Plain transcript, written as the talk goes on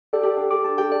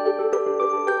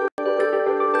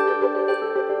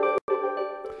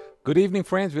Good evening,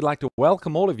 friends. We'd like to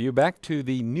welcome all of you back to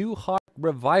the New Heart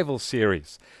Revival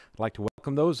series. I'd like to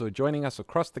welcome those who are joining us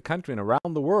across the country and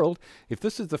around the world. If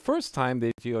this is the first time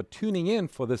that you're tuning in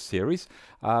for this series,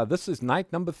 this is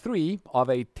night number 3 of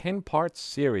a 10-part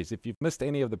series. If you've missed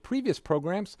any of the previous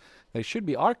programs, they should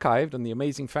be archived on the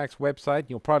Amazing Facts website.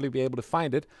 You'll probably be able to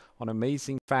find it on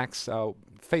Amazing Facts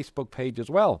Facebook page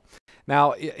as well.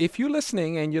 Now, if you're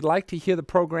listening and you'd like to hear the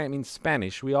program in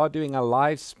Spanish, we are doing a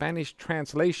live Spanish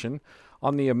translation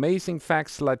on the Amazing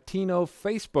Facts Latino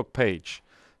Facebook page.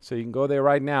 So you can go there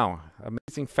right now,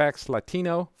 Amazing Facts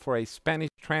Latino, for a Spanish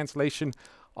translation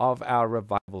of our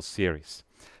revival series.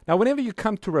 Now, whenever you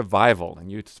come to revival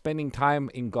and you're spending time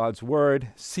in God's Word,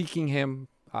 seeking Him,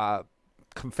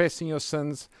 confessing your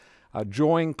sins,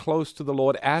 drawing close to the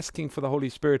Lord, asking for the Holy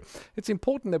Spirit, it's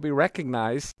important that we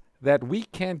recognize that we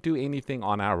can't do anything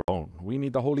on our own. We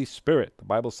need the Holy Spirit. The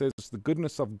Bible says it's the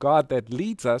goodness of God that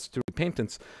leads us to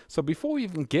repentance. So before we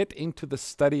even get into the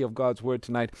study of God's Word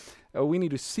tonight, we need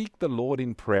to seek the Lord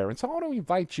in prayer. And so I want to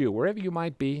invite you, wherever you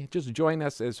might be, just join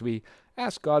us as we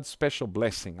ask God's special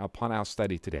blessing upon our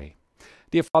study today.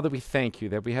 Dear Father, we thank you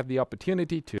that we have the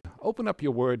opportunity to open up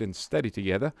your Word and study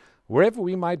together, wherever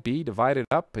we might be, divided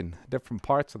up in different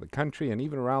parts of the country and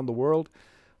even around the world.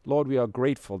 Lord, we are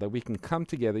grateful that we can come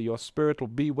together. Your Spirit will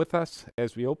be with us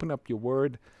as we open up your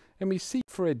Word and we seek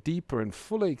for a deeper and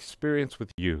fuller experience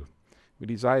with you. We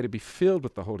desire to be filled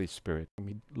with the Holy Spirit, and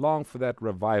we long for that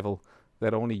revival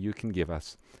that only you can give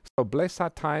us. So bless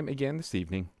our time again this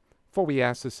evening, for we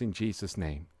ask this in Jesus'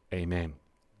 name. Amen.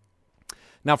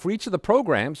 Now, for each of the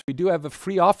programs, we do have a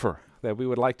free offer that we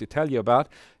would like to tell you about.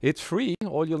 It's free.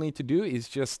 All you'll need to do is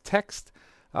just text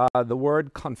the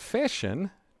word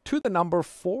confession to the number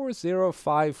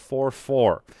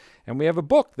 40544. And we have a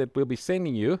book that we'll be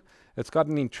sending you. It's got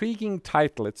an intriguing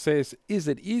title. It says, "Is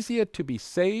it easier to be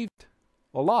saved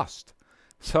or lost?"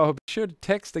 So be sure to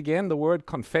text again the word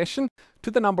confession to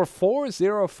the number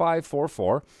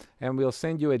 40544, and we'll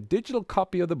send you a digital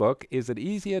copy of the book, "Is it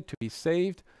easier to be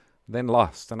saved than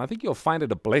lost?" And I think you'll find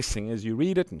it a blessing as you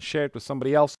read it and share it with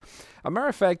somebody else. A matter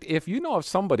of fact, if you know of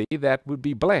somebody that would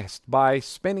be blessed by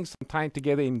spending some time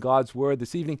together in God's Word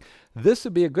this evening, this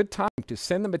would be a good time to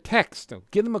send them a text, or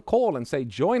give them a call and say,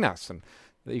 join us. And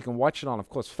you can watch it on, of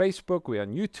course, Facebook. We're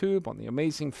on YouTube, on the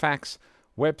Amazing Facts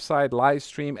website, live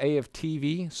stream,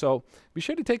 AFTV. So be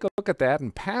sure to take a look at that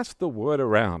and pass the word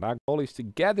around. Our goal is to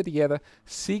gather together,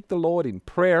 seek the Lord in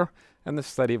prayer and the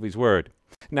study of His Word.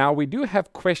 Now, we do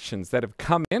have questions that have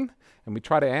come in, and we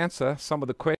try to answer some of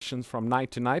the questions from night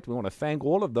to night. We want to thank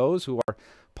all of those who are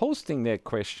posting their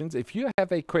questions. If you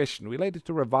have a question related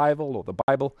to revival or the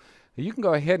Bible, you can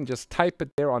go ahead and just type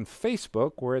it there on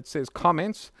Facebook where it says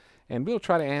comments, and we'll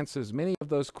try to answer as many of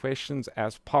those questions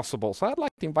as possible. So I'd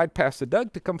like to invite Pastor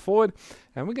Doug to come forward,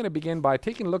 and we're going to begin by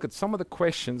taking a look at some of the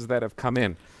questions that have come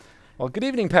in. Well, good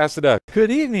evening, Pastor Doug. Good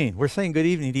evening. We're saying good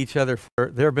evening to each other for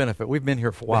their benefit. We've been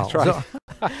here for a while. That's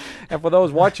right. And for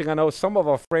those watching, I know some of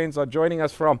our friends are joining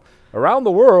us from around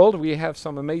the world. We have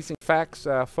some Amazing Facts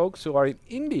folks who are in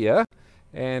India.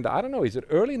 And I don't know, is it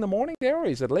early in the morning there or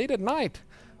is it late at night?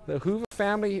 The Hoover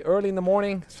family, early in the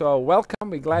morning. So welcome.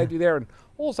 We're glad you're there. And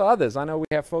also others. I know we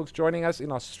have folks joining us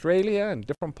in Australia and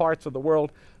different parts of the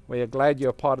world. We are glad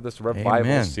you're part of this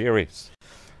revival series.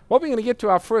 Well, we're going to get to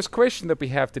our first question that we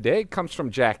have today. It comes from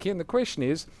Jackie, and the question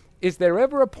is there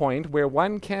ever a point where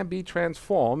one can be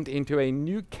transformed into a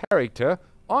new character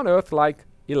on earth like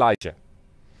Elijah?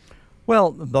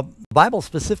 Well, the Bible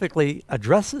specifically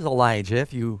addresses Elijah.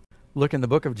 If you look in the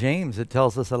book of James, it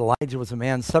tells us that Elijah was a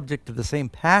man subject to the same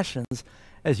passions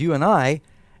as you and I,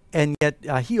 and yet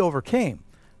he overcame.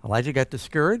 Elijah got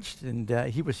discouraged, and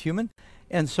he was human.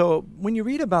 And so when you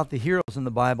read about the heroes in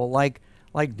the Bible, like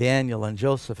Daniel and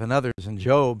Joseph and others and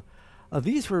Job,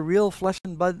 these were real flesh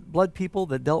and blood people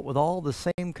that dealt with all the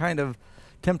same kind of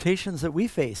temptations that we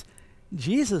face.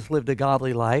 Jesus lived a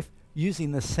godly life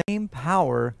using the same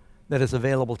power that is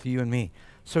available to you and me.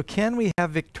 So can we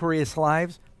have victorious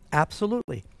lives?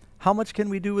 Absolutely. How much can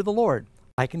we do with the Lord?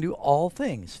 I can do all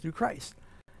things through Christ.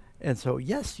 And so,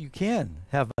 yes, you can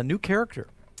have a new character.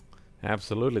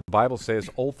 Absolutely. The Bible says,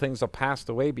 "Old things are passed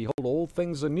away. Behold, all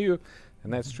things are new."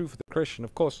 And that's true for the Christian.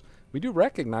 Of course, we do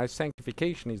recognize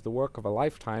sanctification is the work of a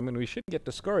lifetime, and we shouldn't get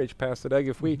discouraged, Pastor Doug.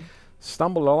 If we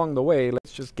stumble along the way,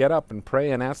 let's just get up and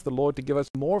pray and ask the Lord to give us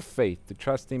more faith, to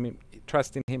trust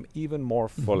in Him even more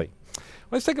fully.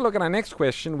 Let's take a look at our next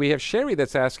question. We have Sherry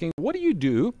that's asking, what do you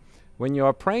do when you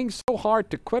are praying so hard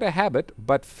to quit a habit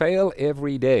but fail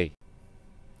every day?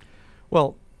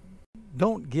 Well,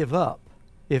 don't give up.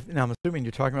 Now, I'm assuming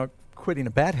you're talking about quitting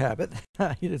a bad habit.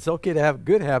 It's okay to have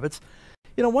good habits.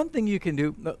 You know, one thing you can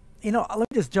do, let me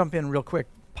just jump in real quick.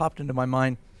 Popped into my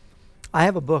mind. I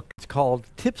have a book. It's called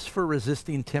Tips for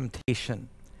Resisting Temptation.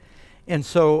 And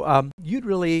so you'd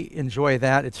really enjoy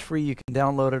that. It's free. You can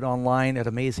download it online at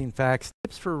Amazing Facts,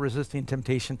 Tips for Resisting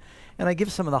Temptation. And I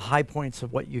give some of the high points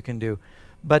of what you can do.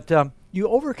 But you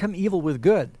overcome evil with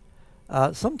good.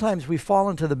 Sometimes we fall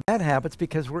into the bad habits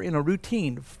because we're in a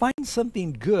routine. Find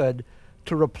something good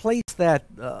to replace that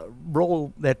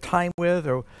roll, that time with,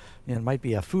 or it might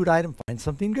be a food item. Find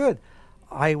something good.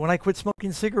 When I quit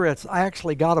smoking cigarettes, I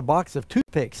actually got a box of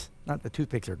toothpicks. Not that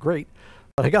toothpicks are great,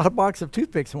 but I got a box of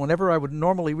toothpicks, and whenever I would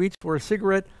normally reach for a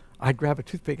cigarette, I'd grab a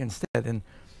toothpick instead.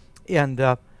 And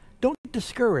don't get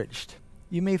discouraged.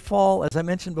 You may fall, as I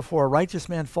mentioned before, a righteous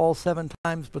man falls 7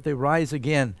 times, but they rise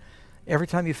again. Every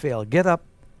time you fail, get up,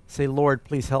 say, Lord,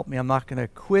 please help me. I'm not going to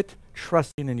quit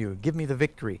trusting in you. Give me the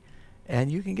victory.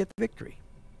 And you can get the victory.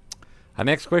 Our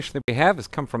next question that we have has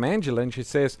come from Angela, and she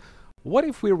says, what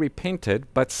if we repented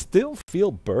but still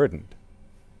feel burdened?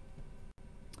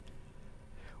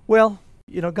 Well,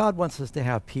 God wants us to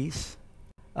have peace.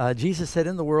 Jesus said,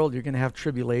 in the world you're going to have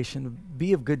tribulation.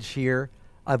 Be of good cheer.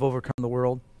 I've overcome the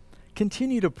world.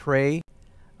 Continue to pray.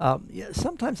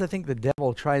 Sometimes I think the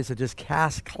devil tries to just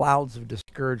cast clouds of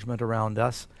discouragement around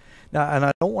us. Now, and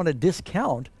I don't want to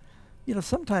discount,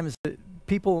 sometimes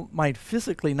people might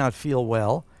physically not feel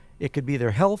well. It could be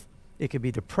their health. It could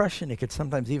be depression. It could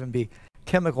sometimes even be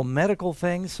chemical, medical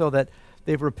things, so that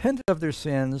they've repented of their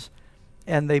sins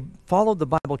and they followed the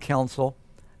Bible counsel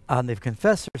and they've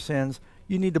confessed their sins.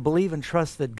 You need to believe and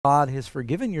trust that God has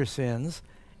forgiven your sins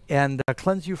and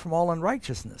cleansed you from all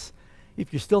unrighteousness.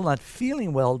 If you're still not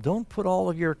feeling well, don't put all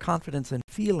of your confidence in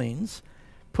feelings.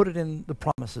 Put it in the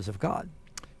promises of God.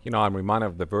 I'm reminded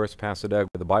of the verse, Pastor Doug,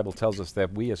 where the Bible tells us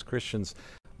that we as Christians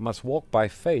must walk by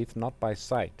faith, not by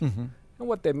sight. Mm-hmm. And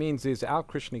what that means is our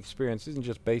Christian experience isn't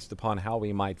just based upon how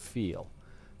we might feel.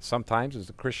 Sometimes as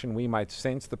a Christian we might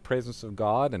sense the presence of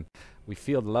God and we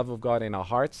feel the love of God in our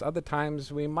hearts. Other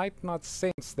times we might not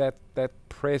sense that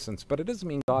presence, but it doesn't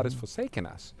mean God has forsaken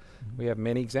us. We have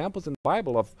many examples in the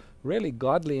Bible of really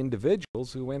godly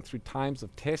individuals who went through times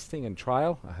of testing and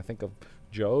trial. I think of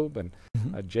Job and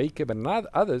Jacob and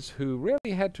others who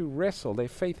really had to wrestle. Their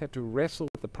faith had to wrestle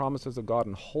with the promises of God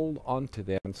and hold on to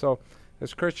them. And so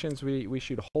as Christians, we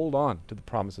should hold on to the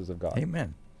promises of God.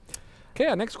 Amen. Okay,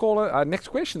 our next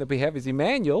question that we have is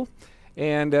Emmanuel,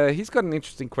 and he's got an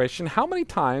interesting question. How many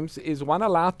times is one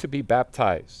allowed to be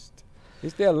baptized?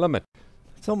 Is there a limit?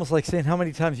 It's almost like saying how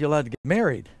many times you're allowed to get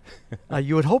married.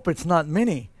 You would hope it's not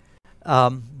many.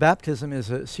 Baptism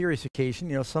is a serious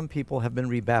occasion. Some people have been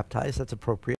rebaptized. That's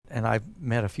appropriate. And I've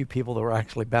met a few people that were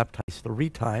actually baptized 3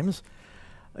 times.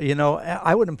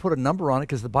 I wouldn't put a number on it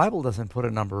because the Bible doesn't put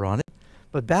a number on it.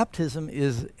 But baptism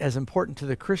is as important to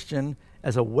the Christian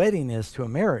as a wedding is to a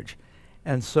marriage.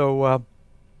 And so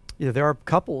there are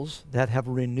couples that have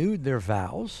renewed their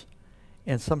vows.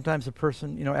 And sometimes a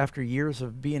person, after years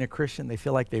of being a Christian, they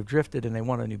feel like they've drifted and they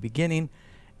want a new beginning.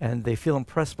 And they feel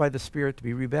impressed by the Spirit to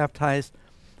be rebaptized.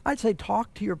 I'd say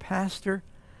talk to your pastor.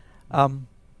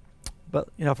 But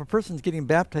if a person's getting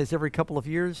baptized every couple of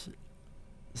years,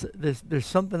 there's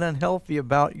something unhealthy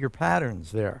about your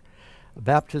patterns there.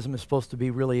 Baptism is supposed to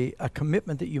be really a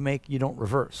commitment that you make, you don't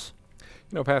reverse.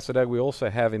 Pastor Doug, we also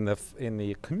have in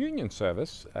the communion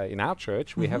service in our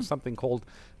church, we have something called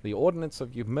the ordinance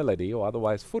of humility, or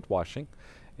otherwise foot washing.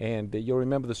 And you'll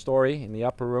remember the story in the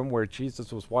upper room where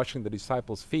Jesus was washing the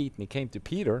disciples' feet, and he came to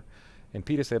Peter, and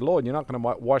Peter said, Lord, you're not going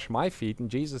to wash my feet. And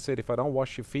Jesus said, if I don't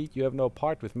wash your feet, you have no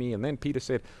part with me. And then Peter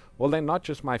said, well, then not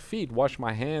just my feet, wash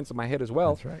my hands and my head as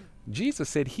well. That's right. Jesus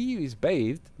said he who is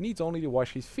bathed needs only to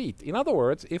wash his feet. In other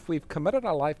words, if we've committed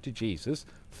our life to Jesus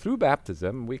through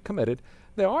baptism, we're committed,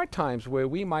 there are times where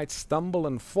we might stumble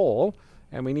and fall,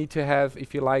 and we need to have,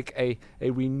 if you like, a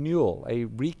renewal, a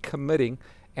recommitting.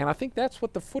 And I think that's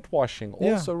what the foot washing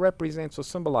also represents or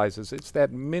symbolizes. It's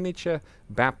that miniature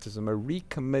baptism, a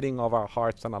recommitting of our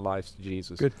hearts and our lives to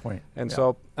Jesus. Good point. And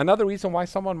so another reason why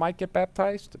someone might get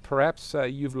baptized, perhaps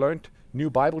you've learned new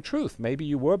Bible truth. Maybe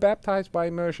you were baptized by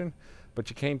immersion, but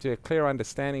you came to a clear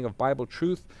understanding of Bible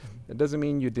truth. It doesn't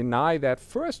mean you deny that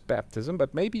first baptism,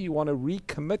 but maybe you want to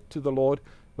recommit to the Lord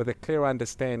with a clear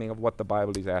understanding of what the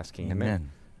Bible is asking. Amen. And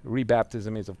then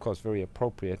rebaptism is, of course, very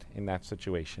appropriate in that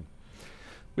situation.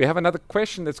 We have another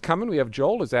question that's coming. We have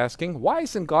Joel is asking, why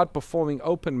isn't God performing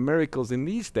open miracles in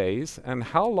these days, and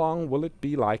how long will it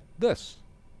be like this?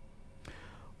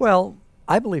 Well,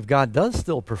 I believe God does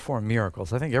still perform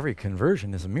miracles. I think every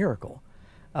conversion is a miracle.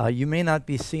 You may not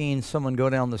be seeing someone go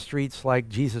down the streets like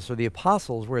Jesus or the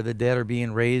apostles where the dead are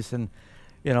being raised and,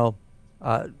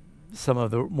 some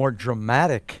of the more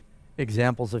dramatic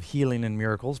examples of healing and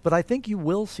miracles, but I think you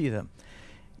will see them.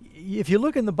 If you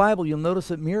look in the Bible, you'll notice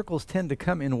that miracles tend to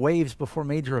come in waves before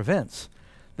major events.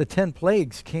 The 10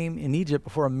 plagues came in Egypt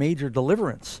before a major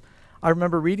deliverance. I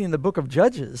remember reading the book of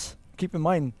Judges. Keep in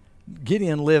mind,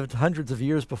 Gideon lived hundreds of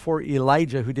years before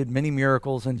Elijah, who did many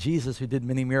miracles, and Jesus, who did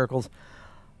many miracles.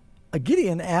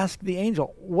 Gideon asked the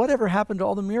angel, whatever happened to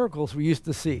all the miracles we used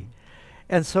to see?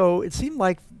 And so it seemed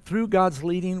like through God's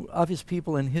leading of his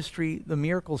people in history, the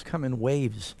miracles come in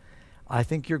waves. I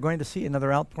think you're going to see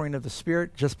another outpouring of the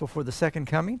Spirit just before the second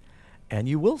coming, and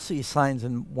you will see signs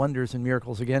and wonders and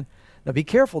miracles again. Now be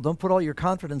careful, don't put all your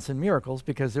confidence in miracles,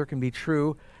 because there can be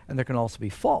true and there can also be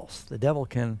false. The devil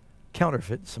can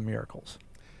counterfeit some miracles.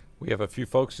 We have a few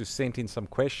folks who sent in some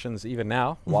questions even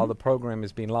now while the program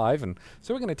has been live, and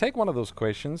so we're going to take one of those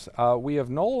questions. We have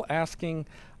Noel asking,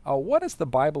 what does the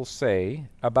Bible say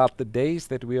about the days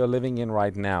that we are living in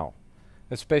right now,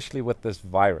 especially with this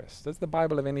virus? Does the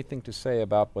Bible have anything to say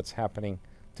about what's happening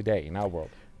today in our world?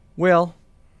 Well,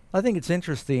 I think it's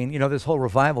interesting. You know, this whole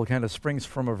revival kind of springs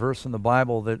from a verse in the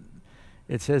Bible that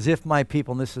it says, if my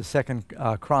people, and this is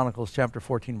 2 Chronicles chapter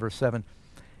 14, verse 7,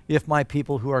 if my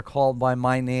people who are called by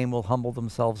my name will humble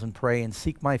themselves and pray and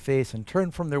seek my face and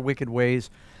turn from their wicked ways,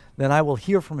 then I will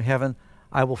hear from heaven,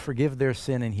 I will forgive their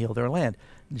sin and heal their land.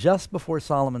 Just before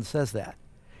Solomon says that,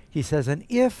 he says, and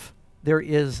if there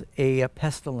is a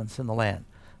pestilence in the land,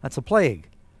 that's a plague.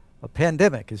 A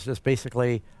pandemic is just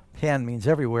basically, pan means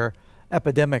everywhere.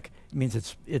 Epidemic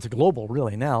means it's global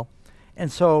really now.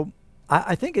 And so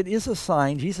I think it is a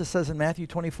sign. Jesus says in Matthew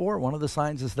 24, one of the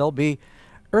signs is there'll be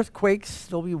earthquakes,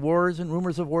 there'll be wars and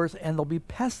rumors of wars, and there'll be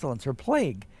pestilence or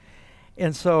plague.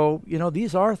 And so, you know,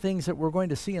 these are things that we're going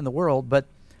to see in the world, but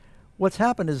what's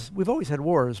happened is we've always had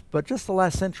wars, but just the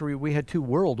last century we had 2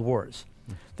 world wars.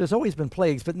 There's always been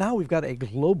plagues, but now we've got a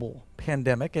global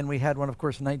pandemic, and we had one, of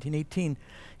course, in 1918.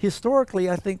 Historically,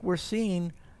 I think we're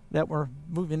seeing that we're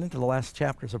moving into the last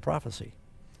chapters of prophecy.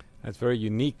 That's very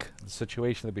unique, the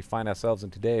situation that we find ourselves in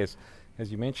today is,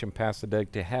 as you mentioned, Pastor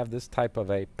Doug, to have this type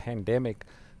of a pandemic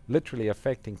literally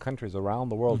affecting countries around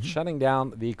the world, shutting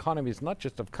down the economies, not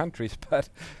just of countries, but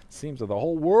it seems of the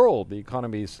whole world, the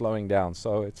economy is slowing down.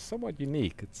 So it's somewhat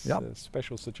unique. It's a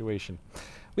special situation.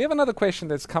 We have another question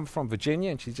that's come from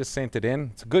Virginia, and she just sent it in.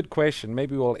 It's a good question.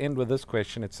 Maybe we'll end with this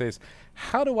question. It says,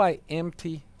 how do I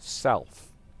empty self?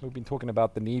 We've been talking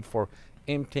about the need for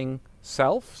emptying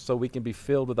self so we can be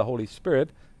filled with the Holy Spirit,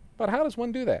 but how does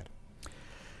one do that?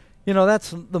 You know,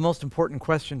 that's the most important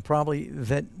question probably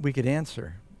that we could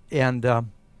answer. And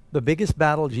the biggest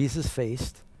battle Jesus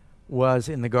faced was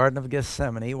in the Garden of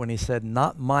Gethsemane when he said,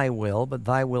 not my will, but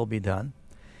thy will be done.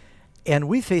 And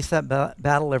we face that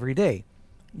battle every day.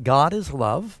 God is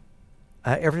love.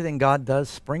 Everything God does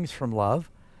springs from love.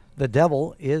 The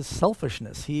devil is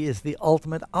selfishness. He is the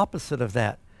ultimate opposite of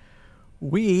that.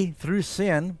 We, through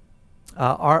sin,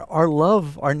 our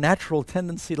love, our natural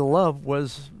tendency to love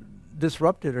was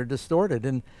disrupted or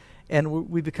distorted, and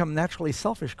we become naturally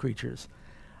selfish creatures.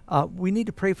 We need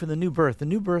to pray for the new birth. The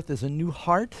new birth is a new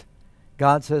heart.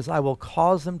 God says, I will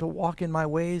cause them to walk in my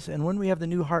ways. And when we have the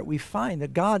new heart, we find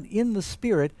that God in the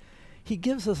Spirit, he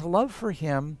gives us a love for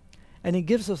him, and he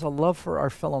gives us a love for our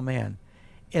fellow man.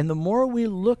 And the more we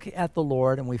look at the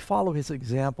Lord and we follow his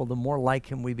example, the more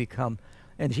like him we become.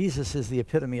 And Jesus is the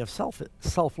epitome of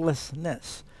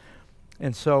selflessness.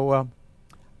 And so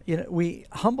you know, we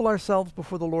humble ourselves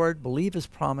before the Lord, believe his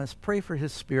promise, pray for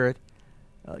his Spirit,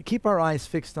 keep our eyes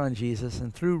fixed on Jesus,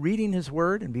 and through reading his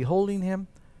word and beholding him,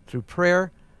 through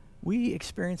prayer, we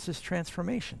experience this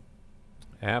transformation.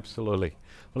 Absolutely.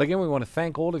 Well, again, we want to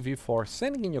thank all of you for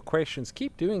sending in your questions.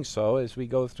 Keep doing so as we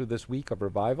go through this week of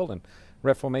revival and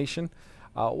reformation.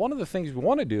 One of the things we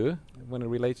want to do when it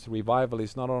relates to revival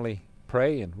is not only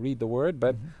pray and read the word,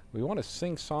 but we want to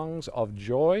sing songs of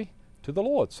joy to the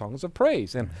Lord, songs of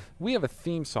praise. And we have a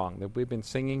theme song that we've been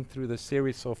singing through this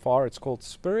series so far. It's called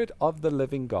Spirit of the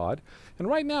Living God. And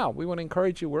right now, we want to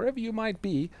encourage you, wherever you might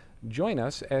be, join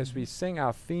us as we sing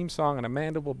our theme song, and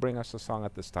Amanda will bring us a song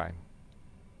at this time.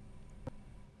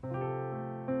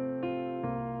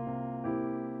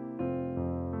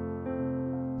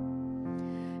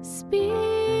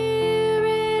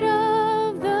 Spirit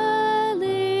of the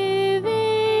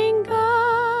living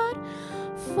God,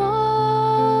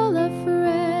 fall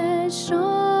afresh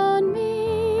on me.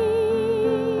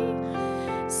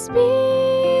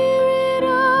 Spirit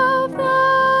of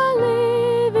the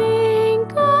living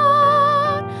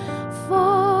God,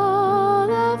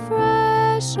 fall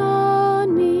afresh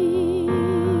on me.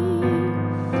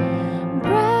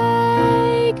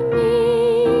 Break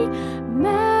me,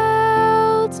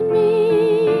 melt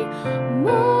me.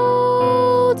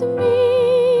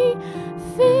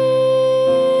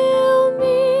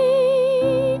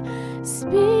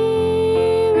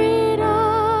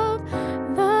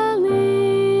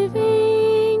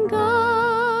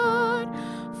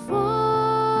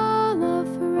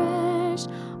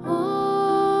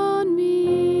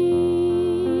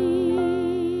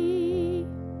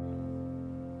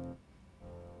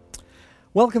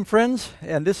 Welcome, friends,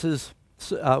 and this is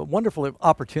a wonderful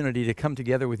opportunity to come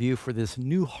together with you for this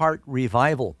New Heart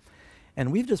revival.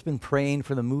 And we've just been praying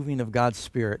for the moving of God's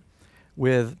Spirit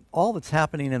with all that's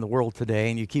happening in the world today,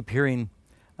 and you keep hearing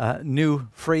new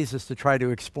phrases to try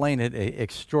to explain it.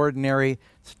 Extraordinary,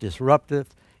 it's disruptive,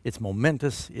 it's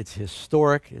momentous, it's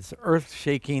historic, it's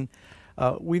earth-shaking.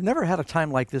 We've never had a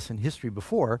time like this in history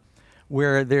before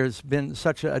where there's been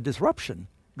such a disruption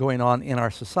going on in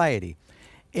our society.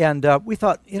 And we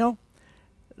thought, you know,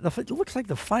 it looks like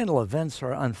the final events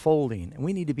are unfolding, and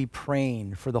we need to be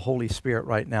praying for the Holy Spirit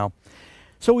right now.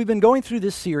 So we've been going through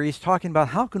this series talking about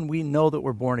how can we know that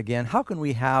we're born again? How can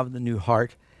we have the new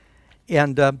heart?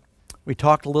 And we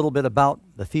talked a little bit about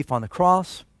the thief on the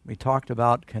cross. We talked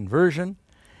about conversion.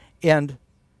 And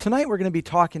tonight we're going to be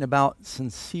talking about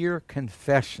sincere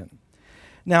confession.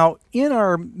 Now, in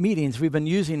our meetings, we've been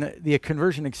using the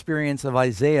conversion experience of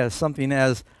Isaiah as something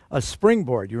as a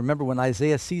springboard. You remember when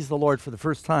Isaiah sees the Lord for the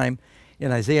first time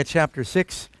in Isaiah chapter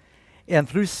 6, and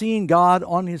through seeing God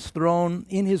on his throne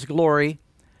in his glory,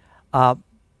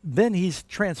 then he's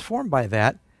transformed by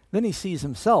that. Then he sees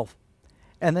himself,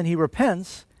 and then he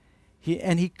repents,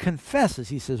 and he confesses.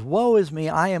 He says, "Woe is me,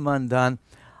 I am undone.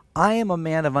 I am a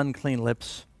man of unclean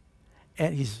lips."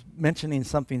 And he's mentioning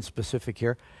something specific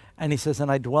here. And he says, "And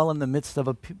I dwell in the midst of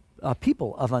a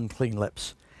people of unclean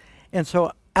lips." And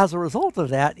so as a result of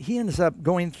that, he ends up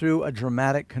going through a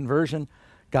dramatic conversion.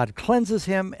 God cleanses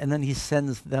him, and then he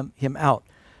sends him out.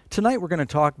 Tonight we're going to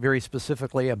talk very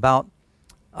specifically about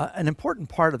an important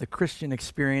part of the Christian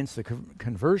experience, the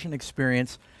conversion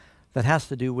experience, that has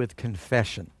to do with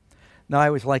confession. Now, I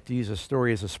always like to use a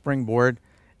story as a springboard,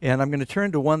 and I'm going to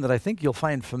turn to one that I think you'll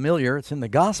find familiar. It's in the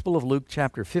Gospel of Luke,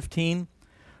 chapter 15,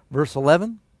 verse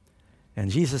 11. And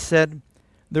Jesus said,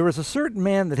 "There was a certain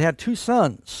man that had 2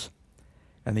 sons.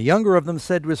 And the younger of them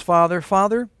said to his father,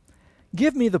 'Father,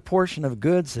 give me the portion of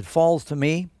goods that falls to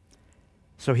me.'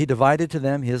 So he divided to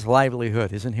them his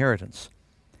livelihood," his inheritance.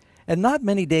 "And not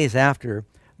many days after,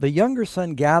 the younger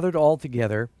son gathered all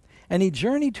together, and he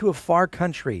journeyed to a far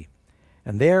country.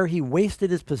 And there he wasted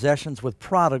his possessions with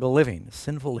prodigal living,"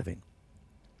 sinful living.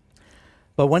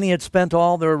 "But when he had spent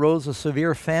all, there arose a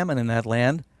severe famine in that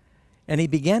land, and he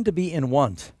began to be in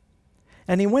want.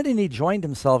 And he went and he joined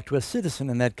himself to a citizen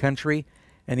in that country,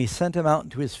 and he sent him out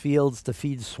into his fields to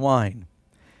feed swine.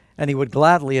 And he would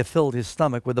gladly have filled his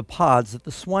stomach with the pods that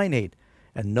the swine ate,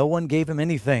 and no one gave him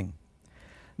anything."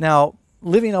 Now,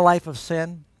 living a life of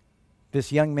sin,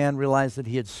 this young man realized that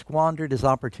he had squandered his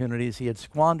opportunities, he had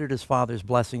squandered his father's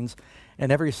blessings,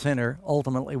 and every sinner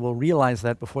ultimately will realize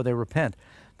that before they repent,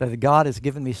 that God has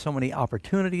given me so many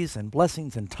opportunities and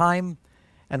blessings and time,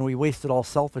 and we waste it all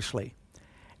selfishly.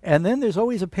 And then there's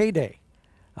always a payday.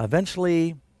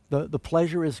 Eventually, the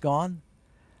pleasure is gone.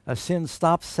 A sin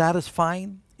stops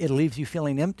satisfying. It leaves you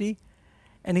feeling empty.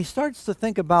 And he starts to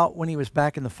think about when he was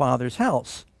back in the Father's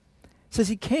house. It says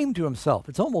he came to himself.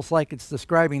 It's almost like it's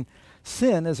describing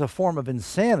sin as a form of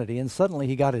insanity, and suddenly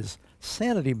he got his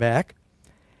sanity back.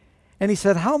 And he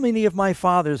said, "How many of my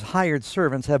father's hired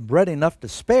servants have bread enough to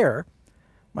spare?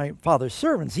 My father's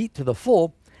servants eat to the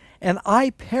full, and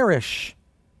I perish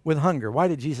with hunger." Why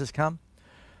did Jesus come?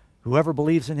 Whoever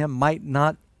believes in him might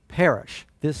not perish.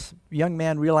 This young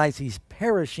man realized he's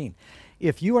perishing.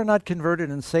 If you are not converted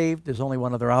and saved, there's only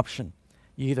one other option.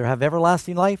 You either have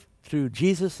everlasting life through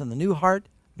Jesus and the new heart,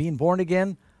 being born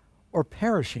again, or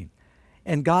perishing.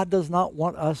 And God does not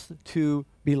want us to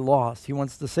be lost. He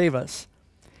wants to save us.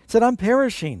 He said, "I'm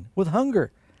perishing with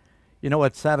hunger." You know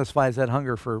what satisfies that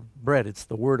hunger for bread? It's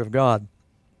the Word of God.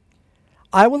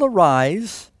 "I will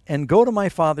arise and go to my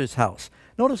father's house."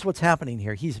 Notice what's happening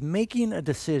here. He's making a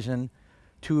decision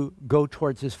to go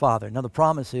towards his father. Now the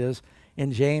promise is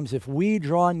in James, if we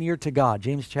draw near to God,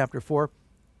 James chapter 4,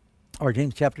 or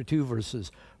James chapter 2,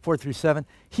 verses 4 through 7,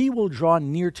 he will draw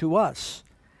near to us.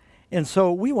 And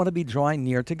so we want to be drawing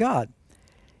near to God.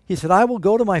 He said, "I will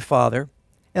go to my father,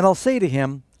 and I'll say to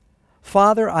him,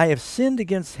 'Father, I have sinned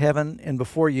against heaven and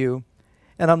before you,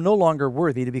 and I'm no longer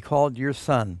worthy to be called your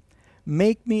son.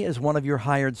 Make me as one of your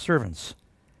hired servants.'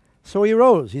 So he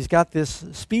rose." He's got this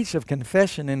speech of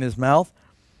confession in his mouth.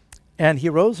 And he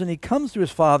rose and he comes to his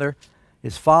father.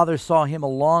 His father saw him a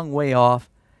long way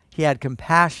off. He had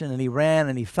compassion, and he ran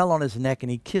and he fell on his neck and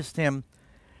he kissed him.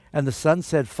 And the son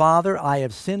said, "Father, I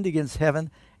have sinned against heaven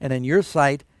and in your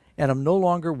sight, and am no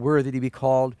longer worthy to be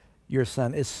called your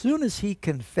son." As soon as he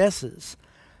confesses,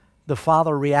 the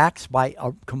father reacts by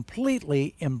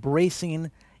completely embracing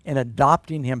and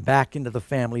adopting him back into the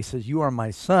family. He says, "You are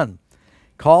my son."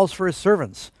 Calls for his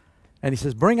servants, and he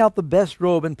says, "Bring out the best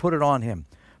robe and put it on him.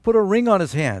 Put a ring on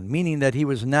his hand," meaning that he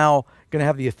was now going to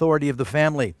have the authority of the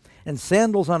family, and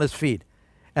sandals on his feet.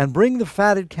 And bring the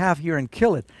fatted calf here and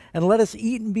kill it, and let us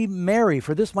eat and be merry.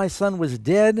 For this my son was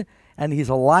dead, and he's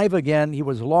alive again. He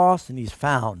was lost, and he's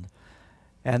found.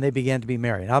 And they began to be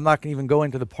merry. Now, I'm not going to even go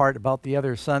into the part about the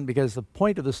other son, because the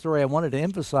point of the story I wanted to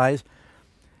emphasize,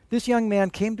 this young man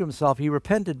came to himself, he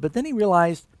repented, but then he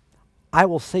realized, I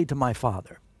will say to my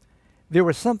father. There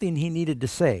was something he needed to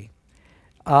say.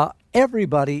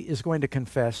 Everybody is going to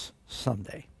confess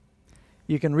someday.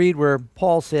 You can read where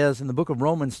Paul says in the book of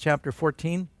Romans chapter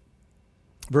 14,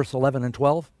 verse 11 and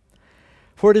 12,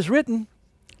 For it is written,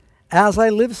 As I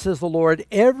live, says the Lord,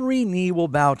 every knee will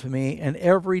bow to me, and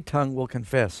every tongue will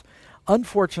confess.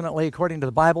 Unfortunately, according to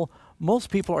the Bible, most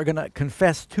people are going to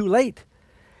confess too late.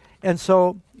 And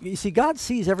so, you see, God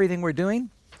sees everything we're doing,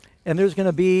 and there's going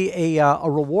to be a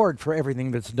reward for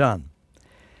everything that's done.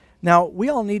 Now, we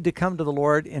all need to come to the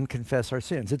Lord and confess our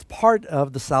sins. It's part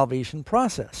of the salvation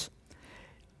process.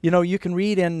 You know, you can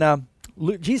read in,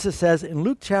 Jesus says in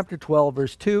Luke chapter 12,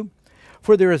 verse 2,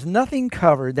 For there is nothing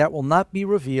covered that will not be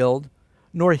revealed,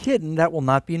 nor hidden that will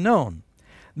not be known.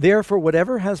 Therefore,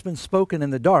 whatever has been spoken in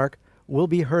the dark will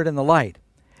be heard in the light.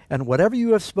 And whatever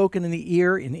you have spoken in the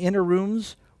ear in inner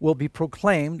rooms will be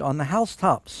proclaimed on the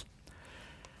housetops.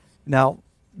 Now,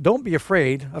 don't be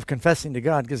afraid of confessing to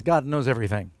God, because God knows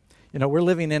everything. You know, we're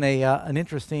living in an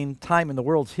interesting time in the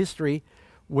world's history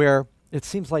where it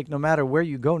seems like no matter where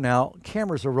you go now,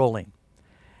 cameras are rolling.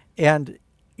 And,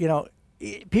 you know,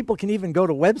 people can even go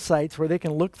to websites where they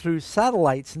can look through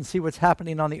satellites and see what's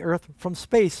happening on the earth from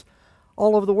space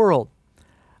all over the world.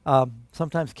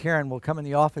 Sometimes Karen will come in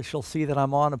the office, she'll see that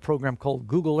I'm on a program called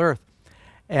Google Earth,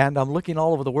 and I'm looking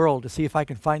all over the world to see if I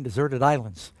can find deserted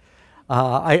islands.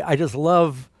 I just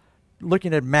love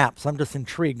looking at maps. I'm just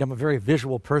intrigued. I'm a very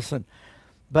visual person.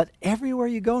 But everywhere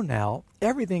you go now,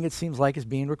 everything it seems like is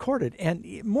being recorded.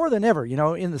 And more than ever, you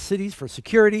know, in the cities for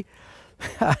security,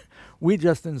 we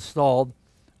just installed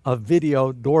a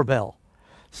video doorbell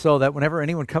so that whenever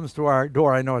anyone comes to our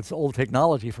door, I know it's old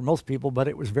technology for most people, but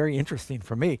it was very interesting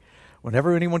for me.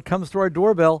 Whenever anyone comes to our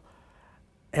doorbell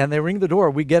and they ring the door,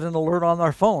 we get an alert on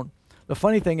our phone. The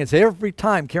funny thing is every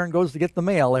time Karen goes to get the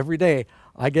mail every day,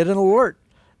 I get an alert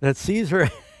that sees her.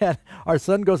 And our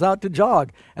son goes out to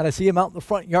jog, and I see him out in the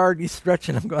front yard, and he's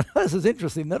stretching. I'm going, this is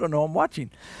interesting. They don't know I'm watching.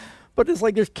 But it's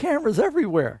like there's cameras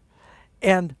everywhere.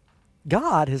 And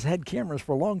God has had cameras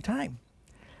for a long time.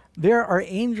 There are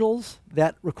angels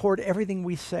that record everything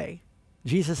we say.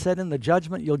 Jesus said in the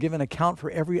judgment, you'll give an account for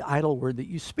every idle word that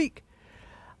you speak.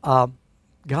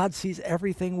 God sees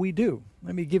everything we do.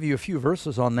 Let me give you a few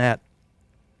verses on that.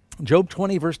 Job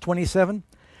 20, verse 27,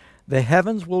 The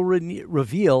heavens will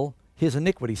reveal his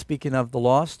iniquity, speaking of the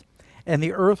lost, and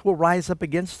the earth will rise up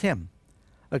against him.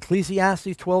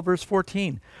 Ecclesiastes 12, verse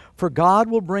 14, For God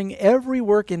will bring every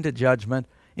work into judgment,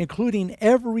 including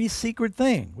every secret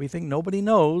thing. We think nobody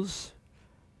knows.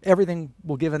 Everything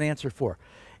will give an answer for.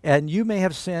 And you may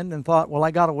have sinned and thought, well, I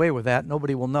got away with that.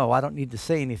 Nobody will know. I don't need to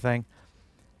say anything.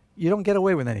 You don't get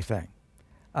away with anything.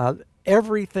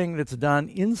 Everything that's done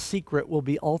in secret will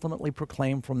be ultimately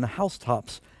proclaimed from the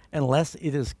housetops unless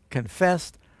it is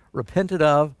confessed, repented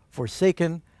of,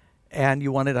 forsaken, and you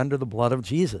want it under the blood of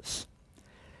Jesus.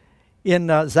 In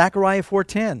Zechariah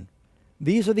 4:10,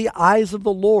 these are the eyes of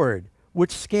the Lord,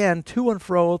 which scan to and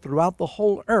fro throughout the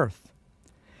whole earth.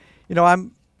 You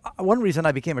know, one reason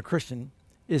I became a Christian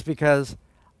is because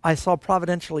I saw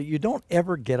providentially you don't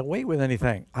ever get away with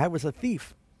anything. I was a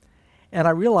thief, and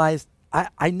I realized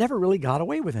I never really got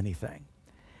away with anything.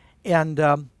 And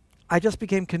I just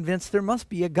became convinced there must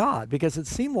be a God, because it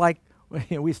seemed like,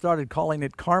 we started calling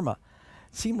it karma.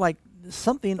 It seemed like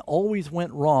something always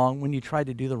went wrong when you tried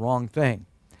to do the wrong thing.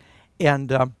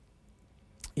 And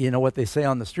you know what they say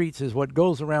on the streets is what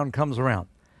goes around comes around.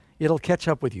 It'll catch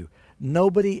up with you.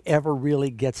 Nobody ever really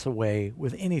gets away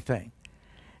with anything.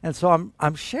 And so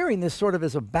I'm sharing this sort of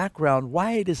as a background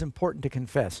why it is important to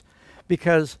confess,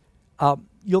 because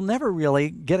you'll never really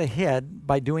get ahead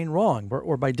by doing wrong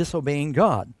or by disobeying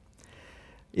God.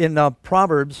 In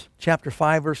Proverbs chapter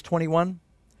 5, verse 21,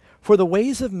 For the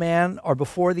ways of man are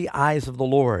before the eyes of the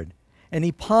Lord, and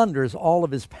he ponders all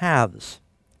of his paths.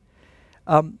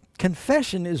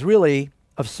 Confession is really,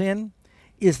 of sin,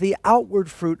 is the outward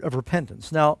fruit of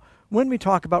repentance. Now, when we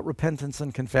talk about repentance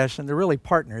and confession, they're really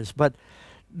partners, but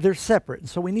they're separate, and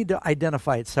so we need to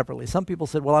identify it separately. Some people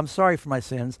said, well, I'm sorry for my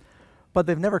sins, but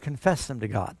they've never confessed them to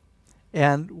God.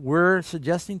 And we're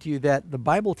suggesting to you that the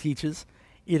Bible teaches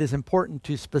it is important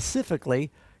to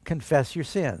specifically confess your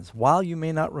sins. While you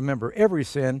may not remember every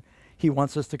sin, he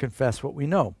wants us to confess what we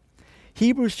know.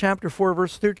 Hebrews chapter 4,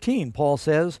 verse 13, Paul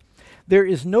says, "There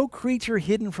is no creature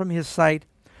hidden from his sight,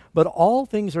 but all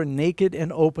things are naked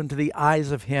and open to the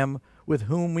eyes of him with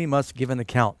whom we must give an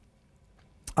account."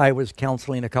 I was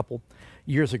counseling a couple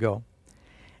years ago,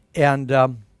 and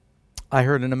I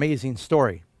heard an amazing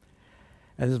story.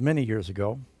 And this was many years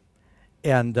ago.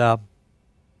 And the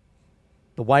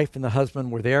wife and the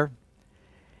husband were there,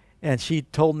 and she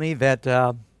told me that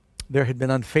there had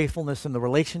been unfaithfulness in the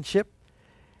relationship.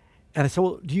 And I said,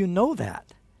 "Well, do you know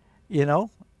that?" You know?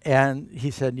 And he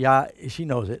said, "Yeah, she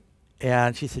knows it."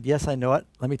 And she said, "Yes, I know it.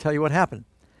 Let me tell you what happened."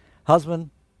 Husband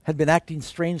had been acting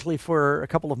strangely for a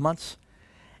couple of months,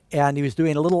 and he was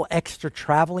doing a little extra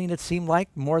traveling, it seemed like,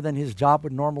 more than his job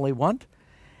would normally want.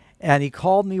 And he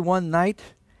called me one night,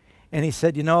 and he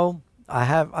said, "You know,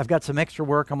 I've got some extra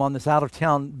work. I'm on this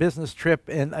out-of-town business trip,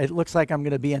 and it looks like I'm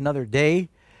going to be another day,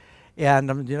 and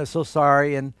I'm so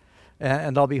sorry, and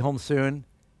I'll be home soon."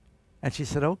 And she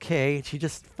said, "Okay." She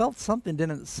just felt something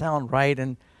didn't sound right,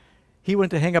 and he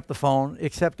went to hang up the phone,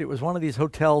 except it was one of these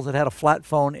hotels that had a flat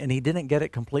phone, and he didn't get it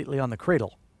completely on the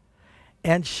cradle.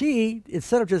 And she,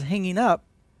 instead of just hanging up,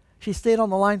 she stayed on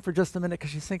the line for just a minute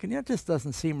because she's thinking, it just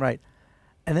doesn't seem right.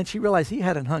 And then she realized he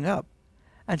hadn't hung up,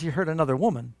 and she heard another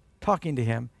woman talking to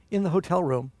him in the hotel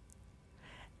room.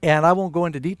 And I won't go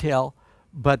into detail,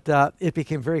 but it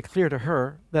became very clear to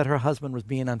her that her husband was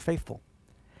being unfaithful.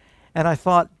 And I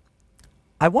thought,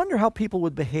 I wonder how people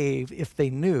would behave if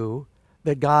they knew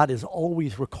that God is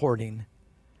always recording.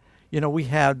 You know, we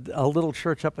had a little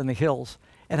church up in the hills,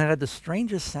 and it had the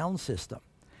strangest sound system.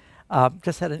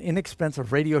 Just had an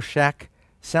inexpensive Radio Shack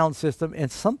sound system,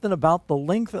 and something about the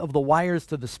length of the wires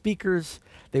to the speakers,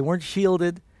 they weren't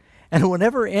shielded. And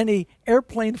whenever any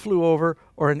airplane flew over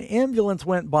or an ambulance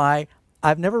went by,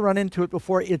 I've never run into it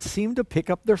before, it seemed to pick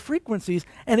up their frequencies,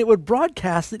 and it would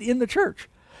broadcast it in the church.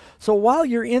 So while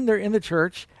you're in there in the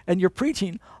church and you're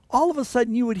preaching, all of a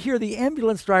sudden you would hear the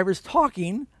ambulance drivers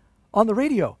talking on the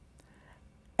radio.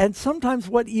 And sometimes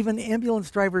what even ambulance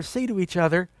drivers say to each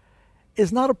other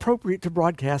is not appropriate to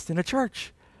broadcast in a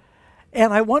church.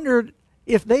 And I wondered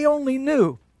if they only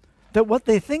knew that what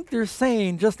they think they're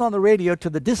saying just on the radio to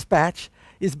the dispatch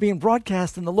is being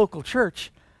broadcast in the local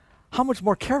church, how much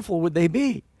more careful would they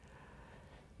be?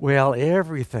 Well,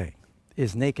 everything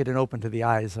is naked and open to the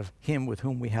eyes of him with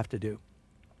whom we have to do.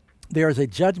 There is a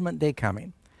judgment day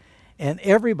coming, and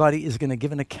everybody is going to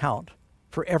give an account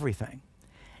for everything.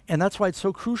 And that's why it's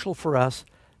so crucial for us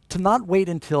to not wait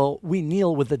until we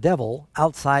kneel with the devil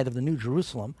outside of the New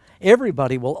Jerusalem.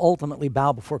 Everybody will ultimately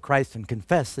bow before Christ and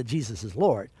confess that Jesus is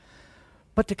Lord.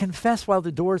 But to confess while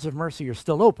the doors of mercy are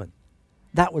still open,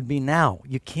 that would be now.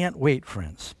 You can't wait,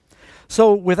 friends.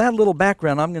 So with that little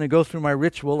background, I'm going to go through my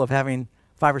ritual of having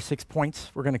 5 or 6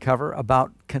 points we're going to cover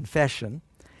about confession.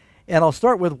 And I'll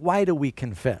start with, why do we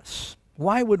confess?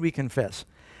 Why would we confess?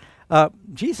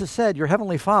 Jesus said, your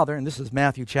heavenly Father, and this is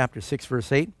Matthew chapter 6,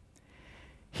 verse 8,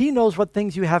 he knows what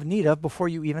things you have need of before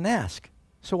you even ask.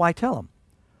 So why tell him?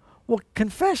 Well,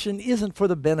 confession isn't for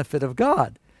the benefit of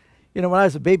God. You know, when I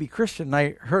was a baby Christian and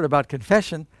I heard about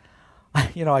confession,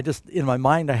 I just, in my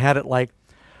mind, I had it like,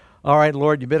 all right,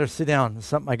 Lord, you better sit down. There's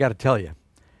something I got to tell you.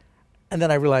 And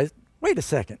then I realized, wait a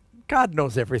second. God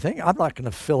knows everything. I'm not going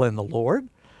to fill in the Lord.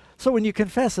 So when you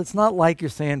confess, it's not like you're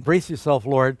saying, brace yourself,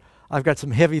 Lord. I've got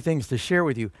some heavy things to share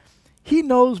with you. He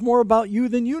knows more about you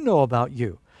than you know about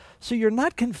you. So you're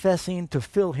not confessing to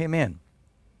fill him in.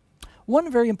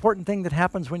 One very important thing that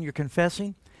happens when you're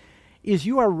confessing is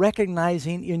you are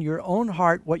recognizing in your own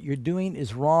heart what you're doing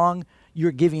is wrong.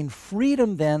 You're giving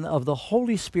freedom then of the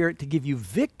Holy Spirit to give you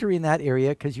victory in that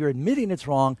area because you're admitting it's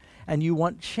wrong and you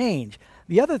want change.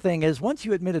 The other thing is, once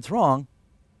you admit it's wrong,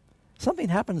 something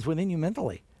happens within you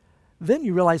mentally. Then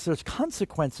you realize there's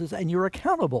consequences and you're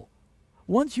accountable.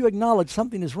 Once you acknowledge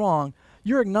something is wrong,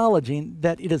 you're acknowledging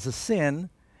that it is a sin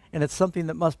and it's something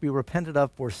that must be repented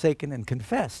of, forsaken, and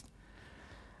confessed.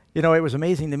 You know, it was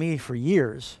amazing to me for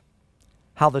years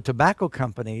how the tobacco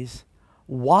companies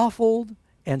waffled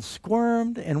and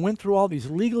squirmed and went through all these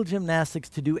legal gymnastics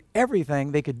to do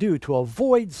everything they could do to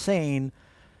avoid saying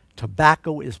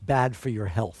tobacco is bad for your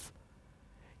health.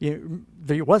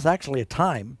 There was actually a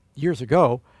time years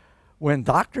ago when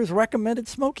doctors recommended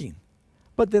smoking.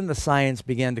 But then the science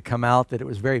began to come out that it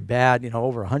was very bad.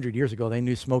 Over 100 years ago, they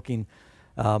knew smoking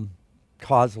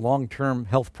caused long-term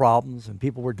health problems, and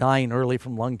people were dying early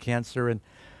from lung cancer.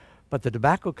 But the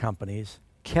tobacco companies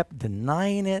kept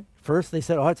denying it. First, they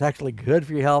said, oh, it's actually good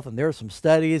for your health, and there are some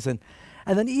studies. And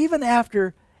then even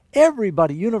after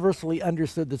everybody universally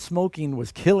understood that smoking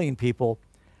was killing people,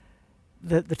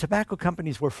 the tobacco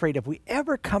companies were afraid if we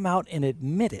ever come out and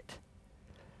admit it,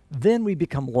 then we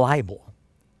become liable.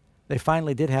 They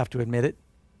finally did have to admit it.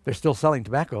 They're still selling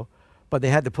tobacco, but they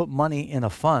had to put money in a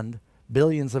fund,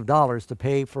 billions of dollars, to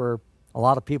pay for a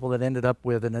lot of people that ended up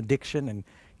with an addiction and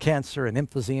cancer and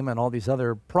emphysema and all these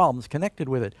other problems connected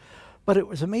with it. But it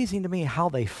was amazing to me how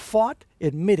they fought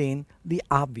admitting the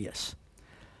obvious.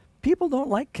 People don't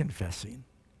like confessing.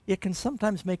 It can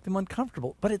sometimes make them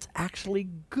uncomfortable, but it's actually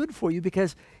good for you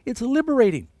because it's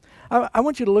liberating. I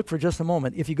want you to look for just a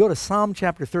moment. If you go to Psalm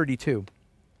chapter 32,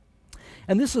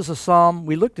 and this is a psalm,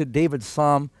 we looked at David's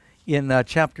psalm in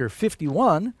chapter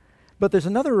 51, but there's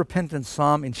another repentance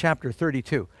psalm in chapter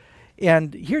 32.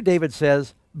 And here David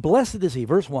says, blessed is he,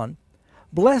 verse 1,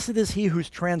 blessed is he whose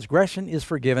transgression is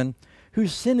forgiven,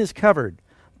 whose sin is covered.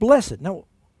 Blessed. Now,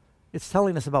 it's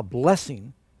telling us about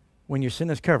blessing when your sin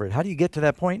is covered. How do you get to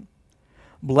that point?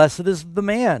 Blessed is the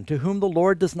man to whom the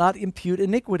Lord does not impute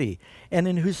iniquity, and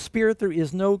in whose spirit there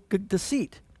is no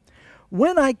deceit.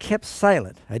 When I kept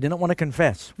silent, I didn't want to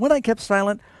confess. When I kept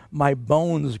silent, my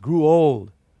bones grew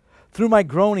old. Through my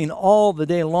groaning all the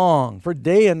day long, for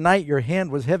day and night your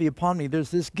hand was heavy upon me.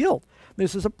 There's this guilt,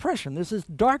 there's this oppression, there's this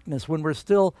darkness when we're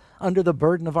still under the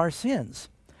burden of our sins.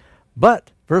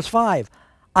 But, verse 5,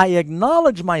 I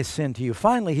acknowledge my sin to you.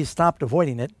 Finally, he stopped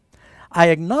avoiding it. I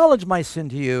acknowledge my sin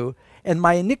to you, and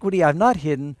my iniquity I've not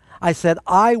hidden. I said,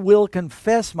 I will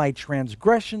confess my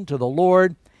transgression to the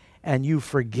Lord, and you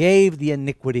forgave the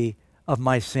iniquity of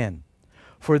my sin.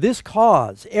 For this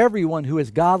cause, everyone who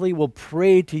is godly will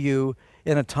pray to you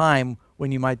in a time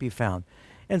when you might be found.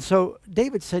 And so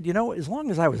David said, you know, as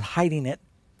long as I was hiding it,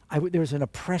 there was an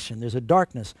oppression, there's a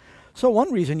darkness. So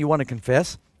one reason you want to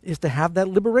confess is to have that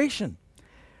liberation.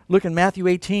 Look in Matthew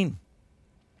 18.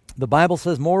 The Bible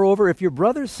says, moreover, if your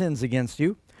brother sins against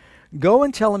you, go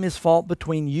and tell him his fault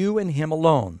between you and him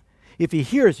alone. If he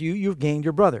hears you, you've gained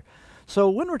your brother. So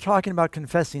when we're talking about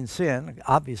confessing sin,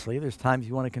 obviously there's times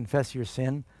you want to confess your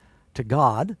sin to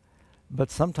God, but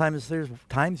sometimes there's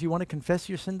times you want to confess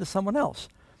your sin to someone else.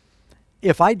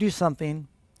 If I do something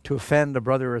to offend a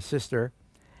brother or a sister,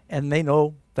 and they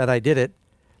know that I did it,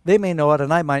 they may know it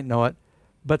and I might know it,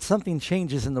 but something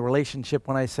changes in the relationship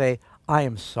when I say, I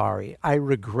am sorry, I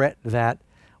regret that,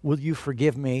 will you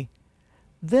forgive me?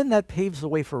 Then that paves the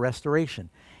way for restoration.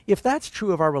 If that's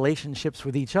true of our relationships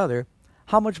with each other,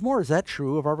 how much more is that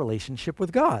true of our relationship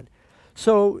with God?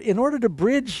 So in order to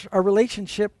bridge our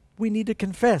relationship, we need to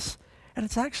confess. And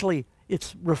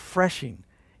it's refreshing.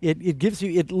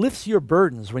 It lifts your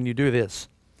burdens when you do this.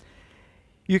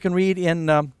 You can read in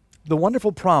the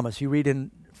wonderful promise, you read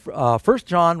in 1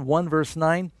 John 1 verse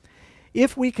 9,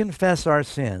 if we confess our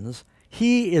sins,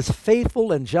 he is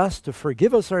faithful and just to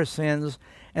forgive us our sins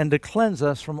and to cleanse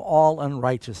us from all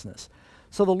unrighteousness.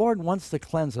 So the Lord wants to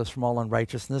cleanse us from all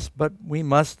unrighteousness, but we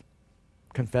must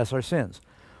confess our sins.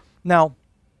 Now,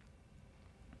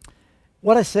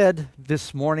 what I said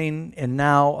this morning and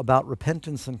now about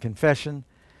repentance and confession,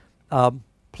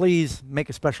 please make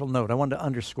a special note. I want to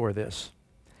underscore this.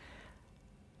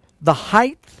 The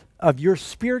height of your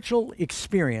spiritual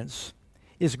experience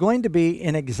is going to be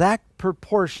in exact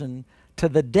proportion to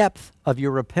the depth of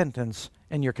your repentance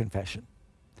and your confession.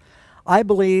 I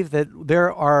believe that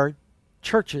there are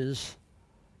churches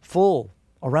full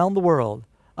around the world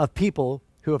of people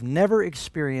who have never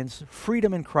experienced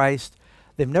freedom in Christ.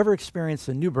 They've never experienced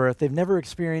a new birth. They've never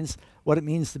experienced what it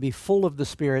means to be full of the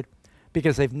Spirit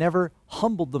because they've never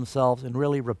humbled themselves and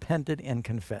really repented and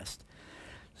confessed.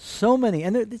 So many,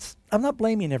 and I'm not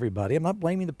blaming everybody. I'm not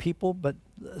blaming the people, but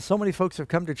so many folks have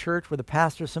come to church where the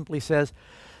pastor simply says,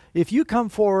 if you come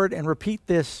forward and repeat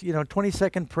this,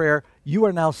 20-second prayer, you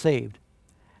are now saved.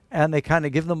 And they kind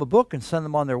of give them a book and send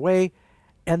them on their way.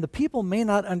 And the people may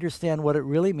not understand what it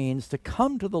really means to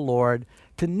come to the Lord,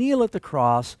 to kneel at the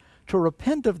cross, to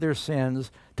repent of their sins,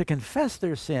 to confess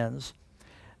their sins.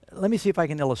 Let me see if I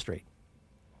can illustrate.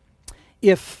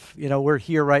 If, we're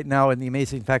here right now in the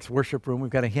Amazing Facts worship room,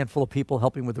 we've got a handful of people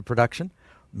helping with the production,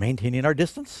 maintaining our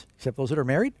distance, except those that are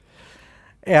married.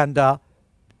 And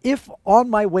if on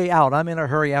my way out, I'm in a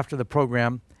hurry after the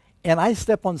program, and I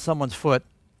step on someone's foot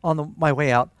on my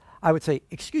way out, I would say,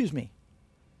 excuse me.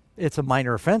 It's a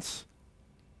minor offense.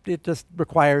 It just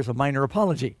requires a minor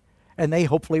apology. And they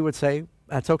hopefully would say,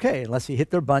 that's okay. Unless you hit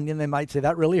their bunion, they might say,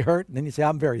 that really hurt. And then you say,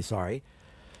 I'm very sorry.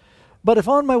 But if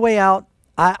on my way out,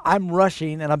 I'm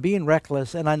rushing and I'm being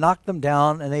reckless and I knock them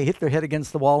down and they hit their head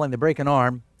against the wall and they break an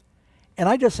arm, and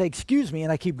I just say, excuse me,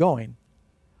 and I keep going.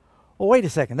 Well, wait a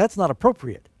second. That's not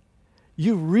appropriate.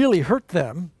 You really hurt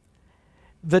them.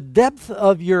 The depth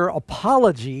of your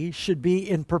apology should be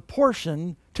in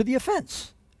proportion to the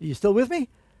offense. Are you still with me?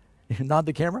 You nod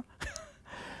the camera.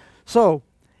 So,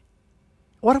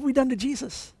 what have we done to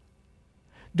Jesus?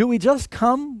 Do we just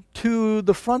come to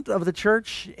the front of the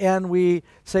church and we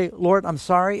say, Lord, I'm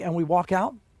sorry, and we walk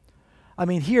out? I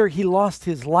mean, here he lost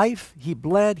his life, he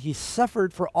bled, he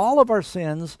suffered for all of our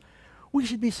sins. We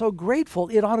should be so grateful.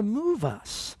 It ought to move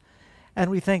us. And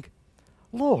we think,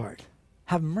 Lord,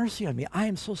 have mercy on me. I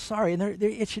am so sorry. And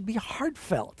it should be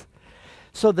heartfelt.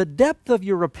 So the depth of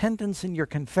your repentance and your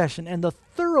confession and the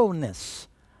thoroughness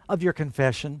of your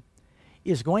confession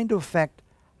is going to affect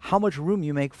how much room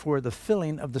you make for the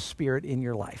filling of the Spirit in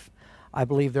your life. I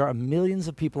believe there are millions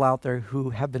of people out there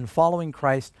who have been following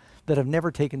Christ that have never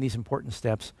taken these important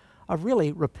steps of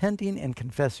really repenting and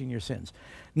confessing your sins.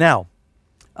 Now,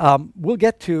 we'll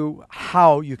get to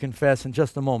how you confess in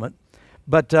just a moment,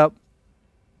 but now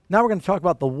we're going to talk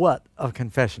about the what of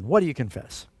confession. What do you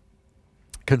confess?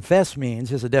 Confess means,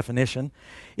 here's a definition,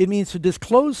 it means to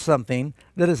disclose something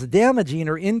that is damaging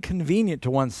or inconvenient to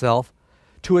oneself,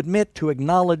 to admit, to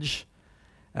acknowledge.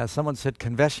 As someone said,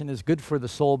 confession is good for the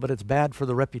soul, but it's bad for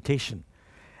the reputation.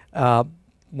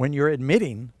 When you're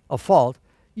admitting a fault,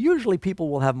 usually people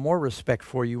will have more respect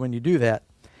for you when you do that.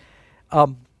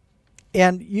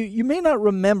 And you may not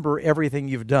remember everything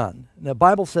you've done. The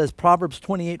Bible says, Proverbs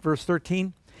 28, verse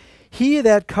 13, he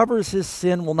that covers his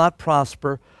sin will not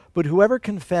prosper, but whoever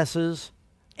confesses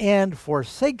and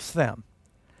forsakes them.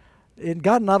 And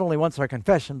God not only wants our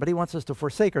confession, but he wants us to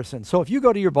forsake our sins. So if you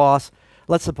go to your boss,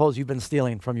 let's suppose you've been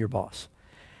stealing from your boss,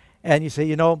 and you say,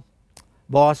 you know,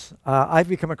 boss, I've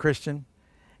become a Christian,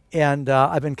 and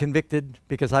I've been convicted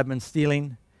because I've been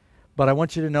stealing, but I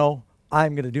want you to know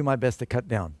I'm going to do my best to cut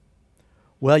down.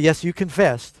 Well, yes, you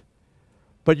confessed,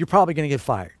 but you're probably going to get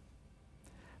fired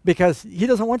because he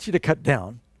doesn't want you to cut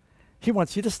down. He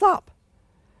wants you to stop.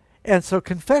 And so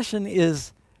confession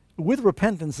is, with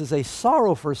repentance, is a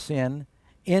sorrow for sin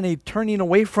and a turning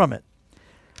away from it.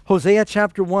 Hosea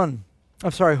 14,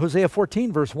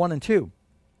 verse 1 and 2.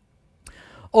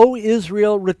 O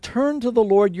Israel, return to the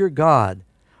Lord your God,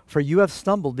 for you have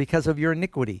stumbled because of your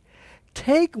iniquity.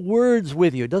 Take words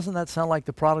with you. Doesn't that sound like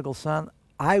the prodigal son?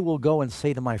 I will go and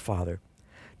say to my father,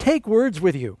 take words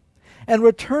with you, and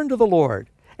return to the Lord,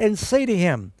 and say to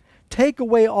him, take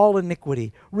away all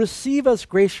iniquity, receive us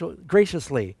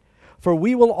graciously, for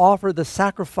we will offer the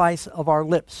sacrifice of our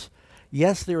lips.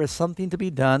 Yes, there is something to be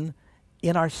done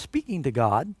in our speaking to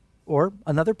God or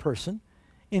another person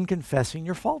in confessing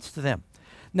your faults to them.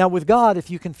 Now with God,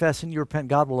 if you confess and you repent,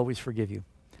 God will always forgive you.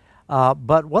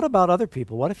 But what about other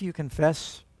people? What if you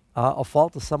confess a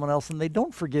fault to someone else and they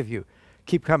don't forgive you?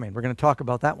 Keep coming. We're going to talk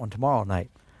about that one tomorrow night,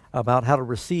 about how to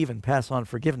receive and pass on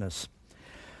forgiveness.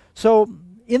 So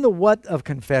in the what of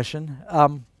confession,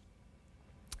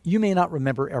 you may not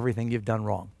remember everything you've done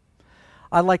wrong.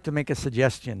 I'd like to make a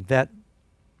suggestion that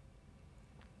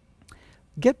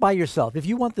get by yourself. If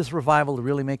you want this revival to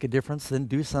really make a difference, then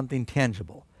do something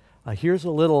tangible. Here's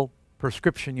a little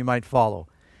prescription you might follow.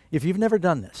 If you've never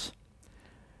done this,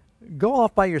 go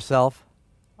off by yourself.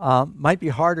 Might be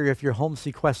harder if you're home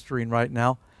sequestering right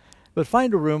now, but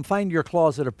find a room, find your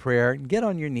closet of prayer, and get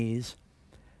on your knees.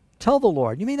 Tell the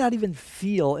Lord. You may not even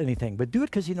feel anything, but do it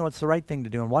because you know it's the right thing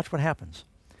to do, and watch what happens.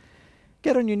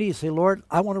 Get on your knees. Say, Lord,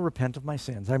 I want to repent of my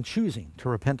sins. I'm choosing to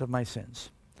repent of my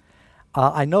sins.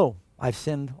 I know I've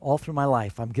sinned all through my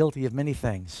life. I'm guilty of many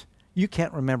things. You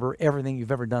can't remember everything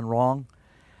you've ever done wrong,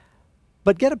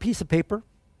 but get a piece of paper.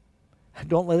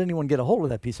 Don't let anyone get a hold of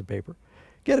that piece of paper.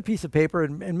 Get a piece of paper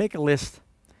and make a list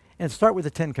and start with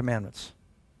the 10 Commandments.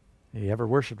 Have you ever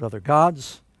worshipped other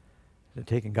gods? Have you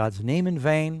taken God's name in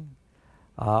vain?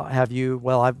 Have you,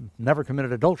 well, I've never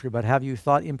committed adultery, but have you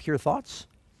thought impure thoughts?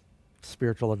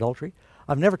 Spiritual adultery.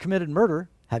 I've never committed murder.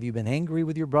 Have you been angry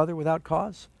with your brother without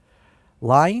cause?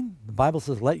 Lying. The Bible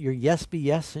says, let your yes be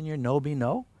yes and your no be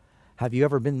no. Have you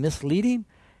ever been misleading?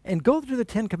 And go through the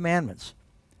 10 Commandments.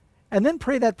 And then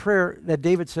pray that prayer that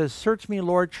David says, search me,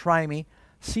 Lord, try me.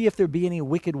 See if there be any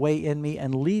wicked way in me,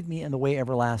 and lead me in the way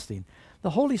everlasting.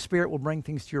 The Holy Spirit will bring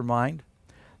things to your mind.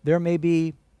 There may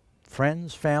be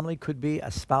friends, family, could be a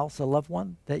spouse, a loved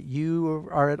one that you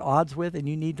are at odds with, and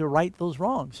you need to right those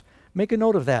wrongs. Make a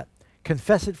note of that.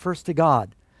 Confess it first to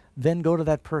God, then go to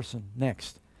that person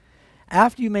next.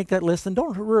 After you make that list, and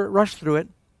don't rush through it,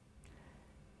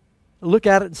 look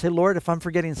at it and say, Lord, if I'm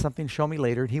forgetting something, show me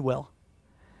later, and he will.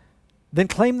 Then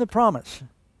claim the promise.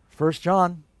 1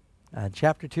 John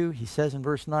chapter 2, he says in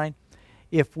verse 9,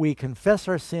 if we confess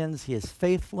our sins, he is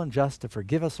faithful and just to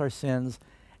forgive us our sins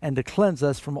and to cleanse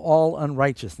us from all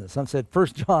unrighteousness. Some said 1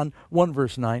 John 1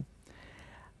 verse 9.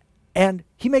 And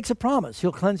he makes a promise.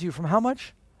 He'll cleanse you from how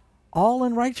much? All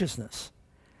unrighteousness.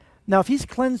 Now, if he's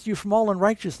cleansed you from all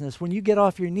unrighteousness, when you get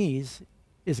off your knees,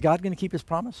 is God going to keep his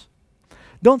promise?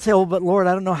 Don't say, oh, but Lord,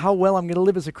 I don't know how well I'm going to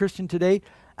live as a Christian today.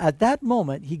 At that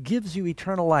moment, he gives you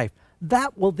eternal life.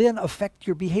 That will then affect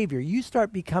your behavior. You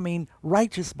start becoming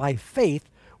righteous by faith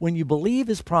when you believe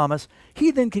his promise.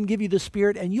 He then can give you the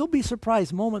Spirit, and you'll be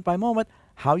surprised moment by moment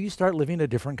how you start living a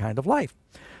different kind of life.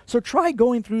 So try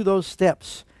going through those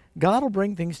steps. God will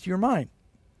bring things to your mind.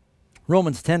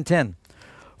 Romans 10:10.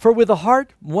 For with the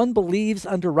heart one believes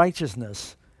unto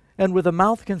righteousness, and with the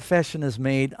mouth confession is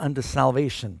made unto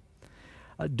salvation.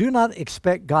 Do not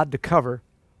expect God to cover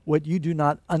what you do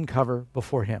not uncover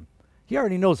before him. He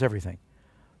already knows everything.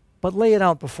 But lay it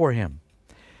out before him.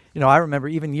 You know, I remember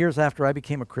even years after I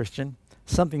became a Christian,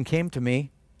 something came to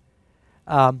me.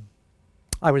 I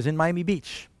was in Miami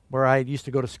Beach, where I used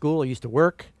to go to school, I used to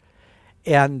work,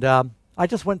 and I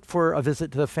just went for a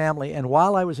visit to the family, and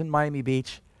while I was in Miami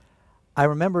Beach, I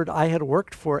remembered I had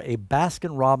worked for a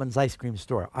Baskin-Robbins ice cream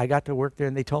store. I got to work there,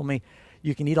 and they told me,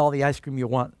 you can eat all the ice cream you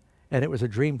want. And it was a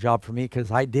dream job for me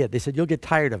because I did. They said, you'll get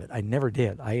tired of it. I never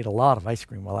did. I ate a lot of ice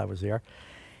cream while I was there.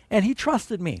 And he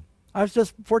trusted me. I was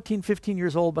just 14, 15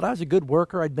 years old, but I was a good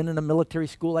worker. I'd been in a military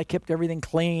school. I kept everything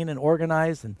clean and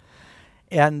organized.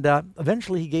 And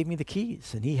eventually he gave me the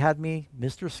keys. And he had me,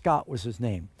 Mr. Scott was his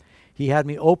name. He had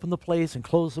me open the place and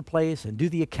close the place and do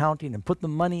the accounting and put the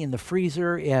money in the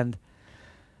freezer. And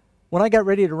when I got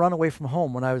ready to run away from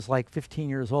home when I was like 15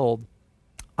 years old,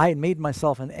 I had made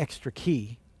myself an extra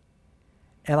key.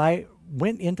 And I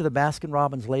went into the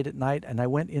Baskin-Robbins late at night, and I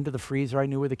went into the freezer. I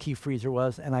knew where the key freezer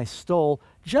was, and I stole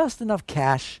just enough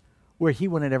cash where he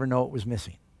wouldn't ever know it was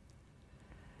missing.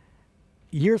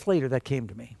 Years later, that came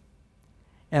to me.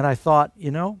 And I thought,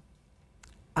 you know,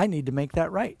 I need to make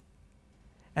that right.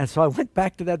 And so I went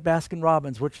back to that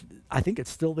Baskin-Robbins, which I think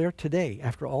it's still there today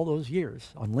after all those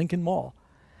years on Lincoln Mall.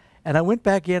 And I went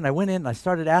back in, and I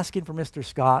started asking for Mr.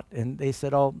 Scott, and they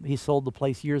said, oh, he sold the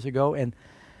place years ago. And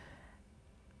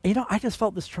you know, I just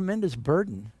felt this tremendous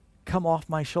burden come off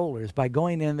my shoulders by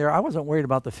going in there. I wasn't worried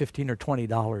about the $15 or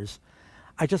 $20.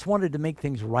 I just wanted to make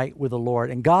things right with the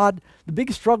Lord. And God, the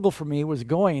big struggle for me was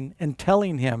going and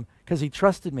telling him because he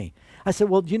trusted me. I said,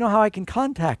 well, do you know how I can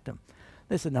contact him?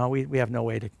 They said, no, we have no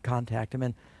way to contact him.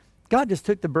 And God just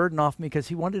took the burden off me because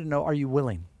he wanted to know, are you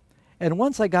willing? And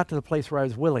once I got to the place where I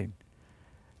was willing,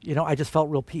 you know, I just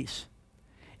felt real peace.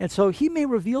 And so he may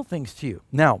reveal things to you.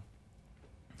 Now,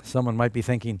 someone might be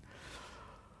thinking,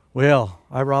 well,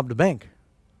 I robbed a bank.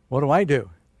 What do I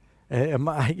do?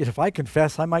 If I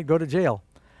confess, I might go to jail.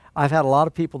 I've had a lot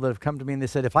of people that have come to me and they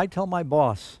said, if I tell my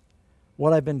boss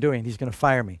what I've been doing, he's going to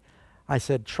fire me. I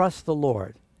said, trust the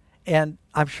Lord. And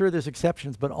I'm sure there's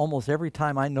exceptions, but almost every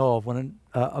time I know of when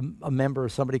a member or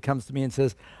somebody comes to me and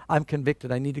says, I'm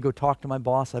convicted, I need to go talk to my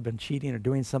boss, I've been cheating or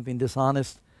doing something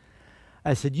dishonest,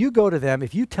 I said, you go to them.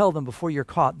 If you tell them before you're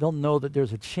caught, they'll know that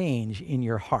there's a change in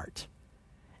your heart.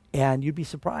 And you'd be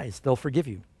surprised. They'll forgive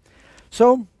you.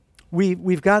 So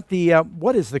we've got the,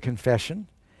 what is the confession?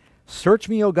 Search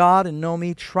me, O God, and know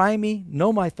me. Try me,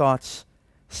 know my thoughts.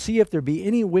 See if there be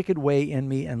any wicked way in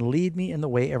me, and lead me in the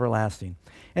way everlasting.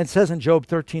 And it says in Job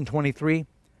 13:23,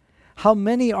 how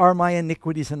many are my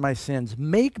iniquities and my sins?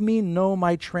 Make me know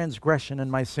my transgression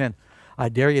and my sin. I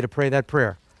dare you to pray that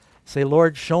prayer. Say,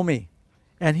 Lord, show me.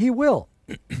 And he will.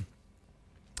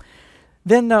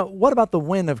 Then what about the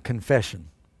when of confession?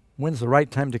 When's the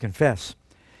right time to confess?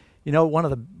 You know, one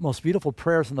of the most beautiful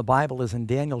prayers in the Bible is in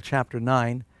Daniel chapter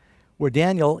 9, where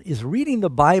Daniel is reading the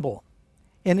Bible.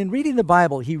 And in reading the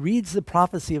Bible, he reads the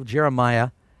prophecy of Jeremiah,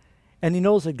 and he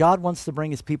knows that God wants to bring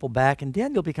his people back, and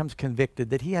Daniel becomes convicted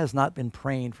that he has not been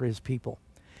praying for his people.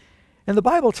 And the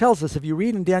Bible tells us, if you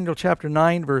read in Daniel chapter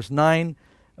 9,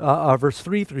 verse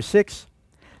 3 through 6,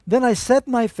 then I set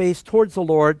my face towards the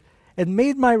Lord and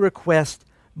made my request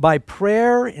by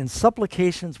prayer and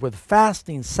supplications with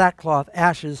fasting, sackcloth,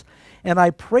 ashes, and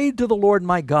I prayed to the Lord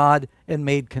my God and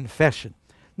made confession.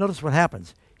 Notice what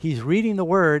happens. He's reading the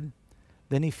word,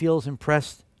 then he feels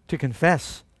impressed to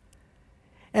confess.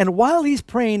 And while he's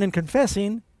praying and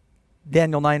confessing,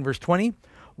 Daniel 9 verse 20,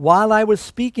 while I was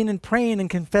speaking and praying and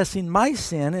confessing my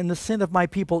sin and the sin of my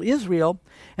people Israel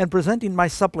and presenting my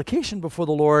supplication before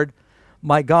the Lord,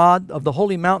 my God, of the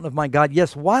holy mountain of my God,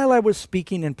 yes, while I was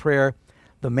speaking in prayer,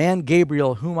 the man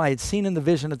Gabriel, whom I had seen in the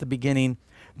vision at the beginning,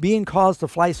 being caused to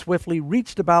fly swiftly,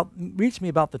 reached me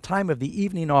about the time of the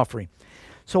evening offering.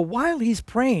 So while he's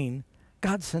praying,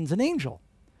 God sends an angel.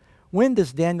 When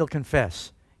does Daniel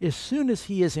confess? As soon as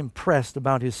he is impressed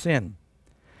about his sin.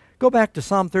 Go back to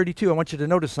Psalm 32. I want you to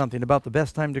notice something about the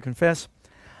best time to confess.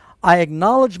 I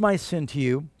acknowledge my sin to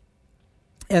you,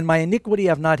 and my iniquity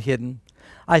I have not hidden.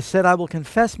 I said, I will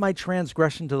confess my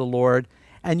transgression to the Lord,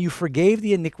 and you forgave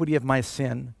the iniquity of my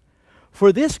sin.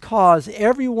 For this cause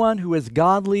everyone who is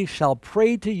godly shall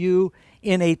pray to you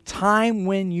in a time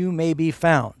when you may be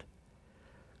found.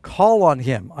 Call on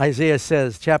him. Isaiah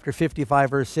says, chapter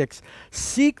 55, verse 6,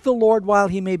 seek the Lord while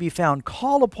he may be found.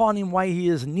 Call upon him while he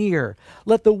is near.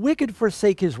 Let the wicked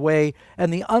forsake his way,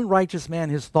 and the unrighteous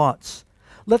man his thoughts.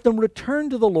 Let them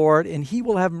return to the Lord, and he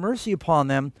will have mercy upon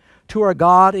them, to our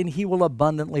God, and he will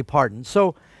abundantly pardon.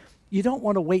 So you don't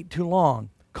want to wait too long.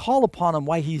 Call upon him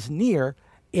while he's near,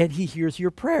 and he hears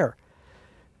your prayer.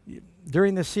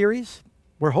 During this series,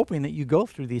 we're hoping that you go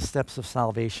through these steps of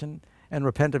salvation and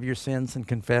repent of your sins and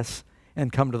confess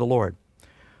and come to the Lord.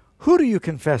 Who do you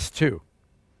confess to?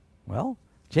 Well,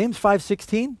 James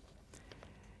 5:16,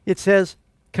 it says,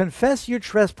 confess your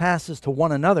trespasses to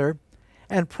one another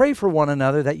and pray for one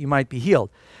another that you might be healed.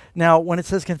 Now, when it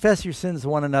says confess your sins to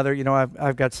one another, you know,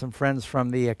 I've got some friends from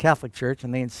the Catholic Church,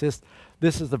 and they insist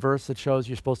this is the verse that shows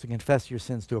you're supposed to confess your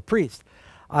sins to a priest.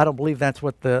 I don't believe that's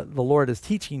what the Lord is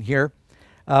teaching here.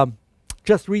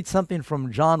 Just read something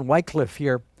from John Wycliffe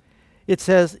here. It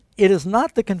says, it is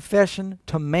not the confession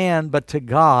to man but to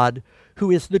God,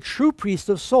 who is the true priest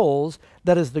of souls,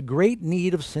 that is the great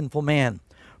need of sinful man.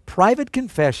 Private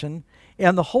confession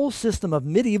and the whole system of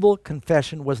medieval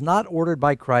confession was not ordered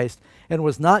by Christ and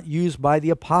was not used by the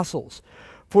apostles.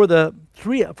 For the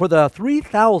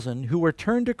 3,000 who were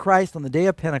turned to Christ on the day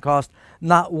of Pentecost,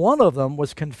 not one of them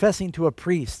was confessing to a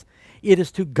priest. It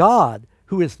is to God,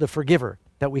 who is the forgiver,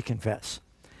 that we confess.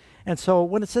 And so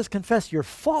when it says confess your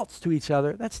faults to each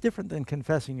other, that's different than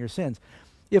confessing your sins.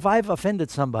 If I've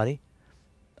offended somebody,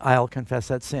 I'll confess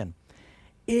that sin.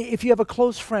 If you have a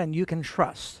close friend you can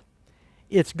trust,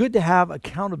 it's good to have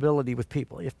accountability with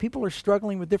people. If people are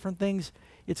struggling with different things,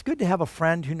 it's good to have a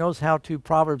friend who knows how to,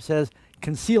 Proverbs says,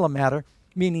 conceal a matter,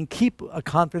 meaning keep a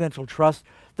confidential trust,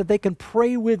 that they can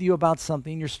pray with you about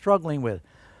something you're struggling with.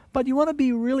 But you want to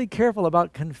be really careful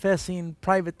about confessing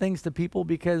private things to people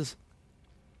because,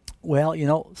 well, you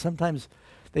know, sometimes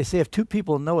they say if two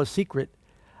people know a secret,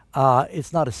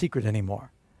 it's not a secret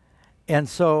anymore. And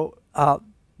so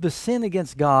the sin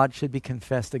against God should be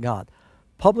confessed to God.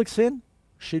 Public sin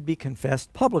should be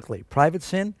confessed publicly. Private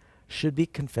sin should be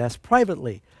confessed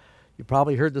privately. You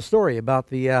probably heard the story about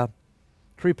the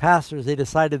 3 pastors. They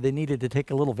decided they needed to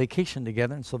take a little vacation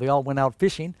together, and so they all went out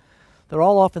fishing. They're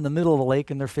all off in the middle of the lake,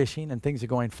 and they're fishing, and things are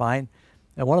going fine.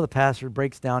 And one of the pastors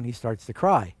breaks down. He starts to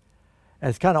cry. And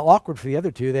it's kind of awkward for the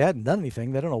other two. They hadn't done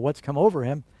anything. They don't know what's come over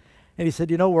him. And he said,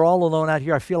 you know, we're all alone out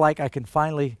here. I feel like I can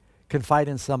finally confide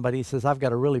in somebody. He says, I've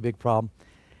got a really big problem.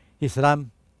 He said,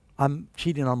 I'm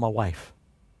cheating on my wife.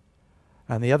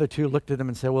 And the other two looked at him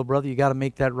and said, well, brother, you got to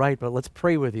make that right, but let's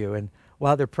pray with you. And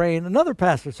while they're praying, another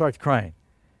pastor starts crying.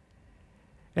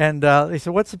 And they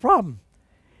said, what's the problem?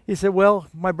 He said, well,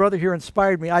 my brother here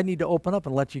inspired me. I need to open up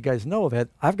and let you guys know that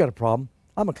I've got a problem.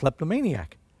 I'm a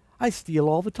kleptomaniac. I steal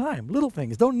all the time. Little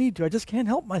things. Don't need to. I just can't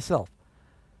help myself.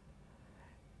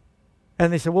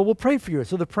 And they said, well, we'll pray for you.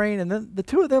 So they're praying, and then the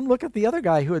two of them look at the other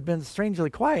guy who had been strangely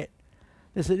quiet.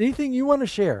 They said, anything you want to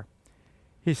share?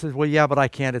 He says, well, yeah, but I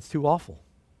can't. It's too awful.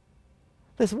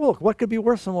 They said, well, what could be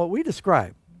worse than what we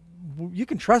describe? You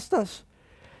can trust us.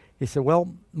 He said,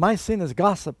 well, my sin is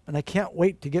gossip, and I can't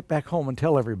wait to get back home and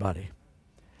tell everybody.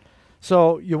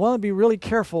 So you want to be really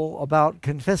careful about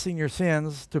confessing your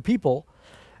sins to people.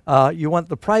 You want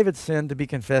the private sin to be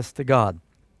confessed to God.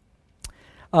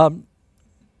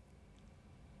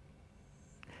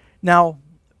 Now,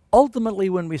 ultimately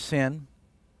when we sin,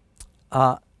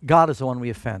 God is the one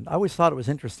we offend. I always thought it was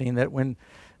interesting that when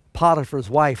Potiphar's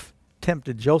wife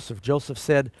tempted Joseph, Joseph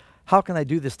said, how can I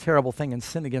do this terrible thing and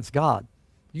sin against God?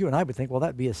 You and I would think, well,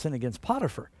 that'd be a sin against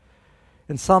Potiphar.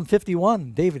 In Psalm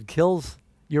 51, David kills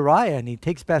Uriah and he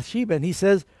takes Bathsheba and he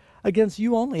says, against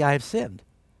you only I have sinned.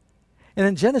 And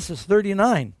in Genesis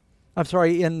 39,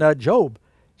 in Job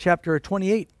chapter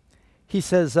 28, he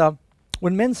says,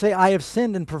 when men say, I have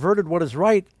sinned and perverted what is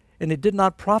right, and it did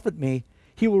not profit me,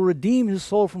 he will redeem his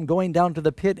soul from going down to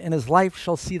the pit, and his life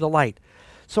shall see the light.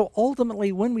 So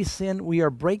ultimately, when we sin, we are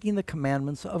breaking the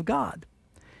commandments of God.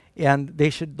 And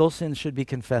those sins should be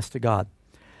confessed to God.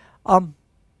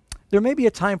 There may be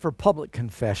a time for public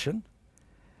confession,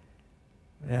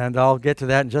 and I'll get to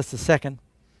that in just a second.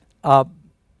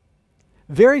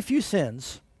 Very few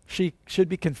sins should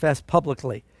be confessed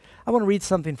publicly. I want to read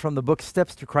something from the book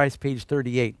Steps to Christ, page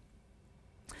 38.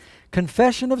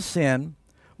 Confession of sin,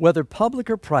 whether public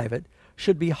or private,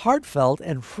 should be heartfelt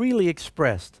and freely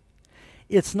expressed.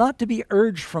 It's not to be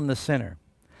urged from the sinner.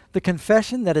 The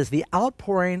confession that is the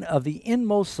outpouring of the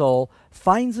inmost soul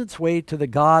finds its way to the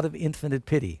God of infinite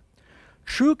pity.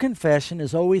 True confession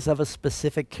is always of a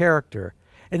specific character,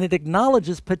 and it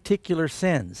acknowledges particular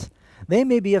sins. They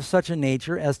may be of such a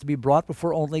nature as to be brought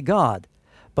before only God,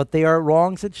 but they are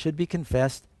wrongs that should be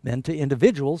confessed then to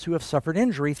individuals who have suffered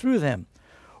injury through them.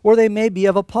 Or they may be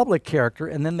of a public character,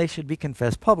 and then they should be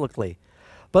confessed publicly.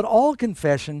 But all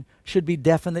confession should be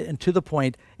definite and to the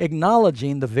point,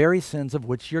 acknowledging the very sins of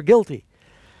which you're guilty.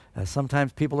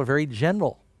 Sometimes people are very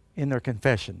general in their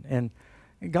confession, and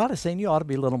God is saying you ought to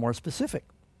be a little more specific.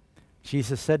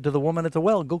 Jesus said to the woman at the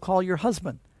well, go call your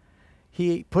husband.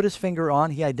 He put his finger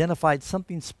on, he identified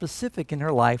something specific in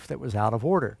her life that was out of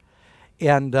order.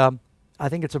 And I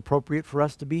think it's appropriate for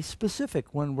us to be specific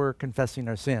when we're confessing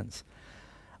our sins.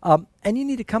 And you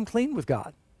need to come clean with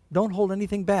God. Don't hold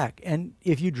anything back. And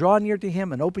if you draw near to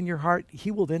him and open your heart, he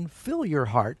will then fill your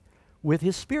heart with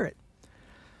his Spirit.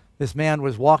 This man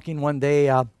was walking one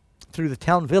day through the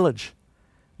town village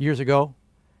years ago,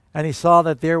 and he saw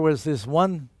that there was this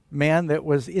one man that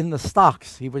was in the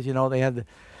stocks. He was, they had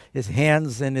his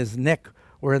hands and his neck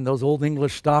were in those old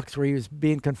English stocks where he was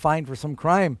being confined for some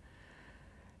crime.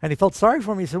 And he felt sorry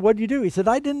for him. He said, what did you do? He said,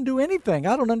 I didn't do anything.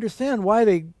 I don't understand why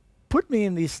they put me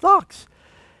in these stocks.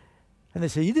 And they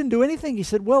said, you didn't do anything? He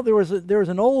said, well, there was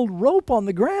an old rope on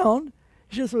the ground.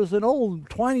 He said, there was an old,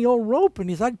 twiny old rope. And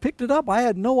he said, I picked it up. I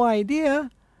had no idea.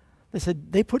 They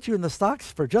said, they put you in the stocks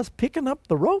for just picking up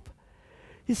the rope?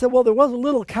 He said, well, there was a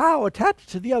little cow attached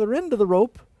to the other end of the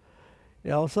rope.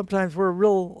 Sometimes we're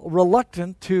real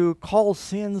reluctant to call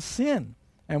sin sin.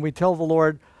 And we tell the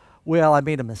Lord, well, I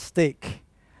made a mistake.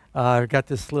 I got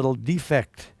this little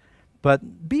defect.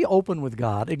 But be open with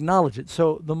God. Acknowledge it.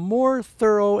 So the more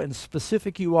thorough and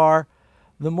specific you are,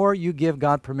 the more you give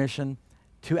God permission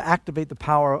to activate the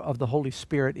power of the Holy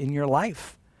Spirit in your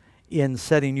life in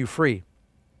setting you free.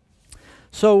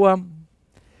 So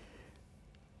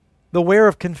the way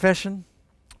of confession,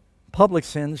 public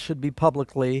sins should be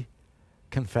publicly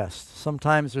confessed.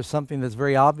 Sometimes there's something that's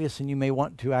very obvious and you may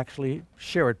want to actually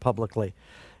share it publicly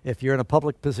if you're in a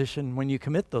public position when you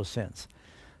commit those sins.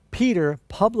 Peter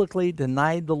publicly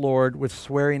denied the Lord with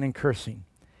swearing and cursing.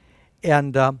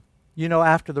 And,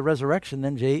 after the resurrection,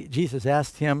 then Jesus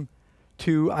asked him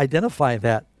to identify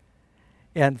that.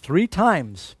 And 3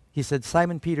 times he said,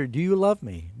 Simon Peter, do you love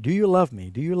me? Do you love me?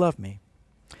 Do you love me?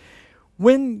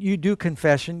 When you do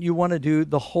confession, you want to do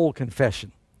the whole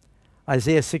confession.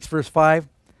 Isaiah 6 verse 5,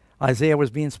 Isaiah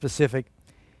was being specific.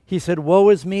 He said, woe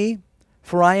is me,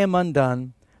 for I am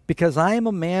undone, because I am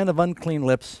a man of unclean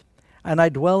lips, and I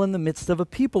dwell in the midst of a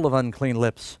people of unclean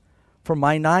lips, for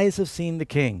mine eyes have seen the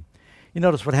King. You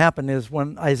notice what happened is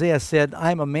when Isaiah said,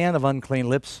 I am a man of unclean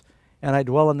lips, and I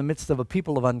dwell in the midst of a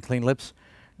people of unclean lips,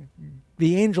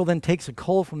 the angel then takes a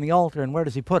coal from the altar, and where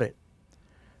does he put it?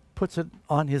 Puts it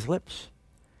on his lips.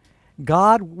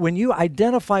 God, when you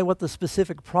identify what the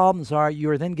specific problems are, you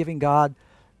are then giving God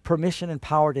permission and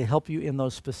power to help you in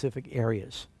those specific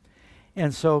areas.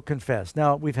 And so confess.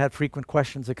 Now, we've had frequent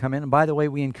questions that come in. And by the way,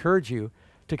 we encourage you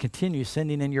to continue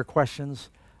sending in your questions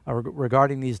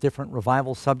regarding these different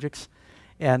revival subjects.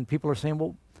 And people are saying,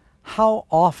 well, how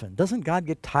often? Doesn't God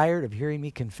get tired of hearing me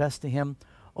confess to him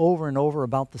over and over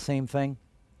about the same thing?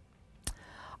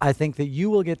 I think that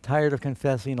you will get tired of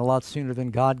confessing a lot sooner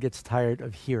than God gets tired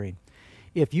of hearing.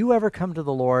 If you ever come to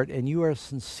the Lord and you are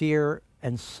sincere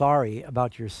and sorry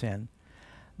about your sin,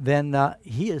 then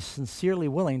he is sincerely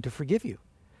willing to forgive you.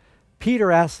 Peter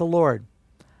asked the Lord,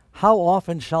 how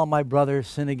often shall my brother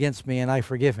sin against me and I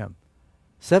forgive him?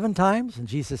 7 times? And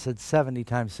Jesus said 70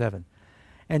 times 7.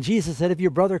 And Jesus said, if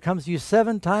your brother comes to you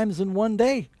 7 times in one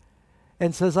day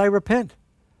and says, I repent,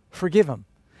 forgive him.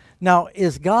 Now,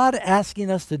 is God asking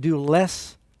us to do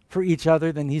less for each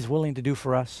other than he's willing to do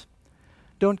for us?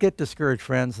 Don't get discouraged,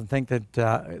 friends, and think that,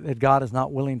 that God is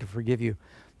not willing to forgive you.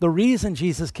 The reason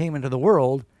Jesus came into the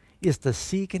world is to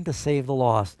seek and to save the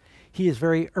lost. He is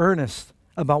very earnest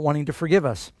about wanting to forgive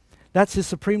us. That's his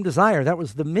supreme desire. That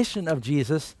was the mission of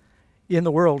Jesus in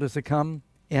the world, is to come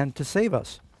and to save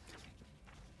us.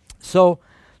 So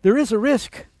there is a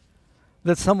risk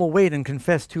that some will wait and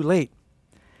confess too late.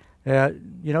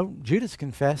 Judas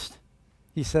confessed.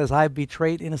 He says, I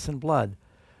betrayed innocent blood.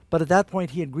 But at that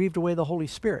point, he had grieved away the Holy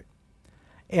Spirit.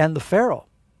 And the Pharaoh,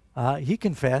 he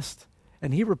confessed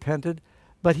and he repented,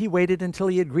 but he waited until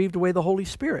he had grieved away the Holy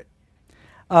Spirit.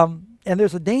 And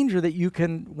there's a danger that you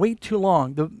can wait too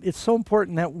long. It's so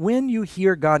important that when you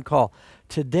hear God call,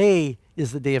 today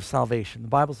is the day of salvation. The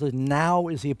Bible says now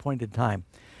is the appointed time.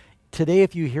 Today,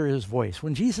 if you hear his voice,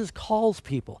 when Jesus calls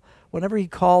people, whenever he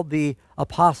called the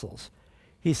apostles,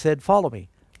 he said, follow me.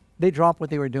 They dropped what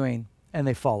they were doing and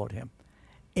they followed him.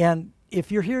 And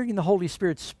if you're hearing the Holy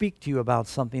Spirit speak to you about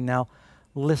something now,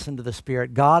 listen to the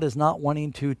Spirit. God is not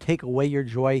wanting to take away your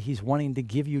joy. He's wanting to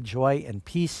give you joy and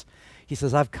peace. He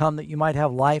says, I've come that you might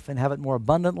have life and have it more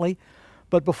abundantly.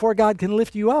 But before God can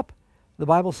lift you up, the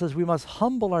Bible says we must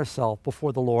humble ourselves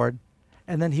before the Lord,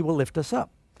 and then he will lift us up.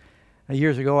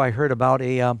 Years ago, I heard about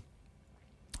a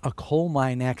coal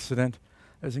mine accident.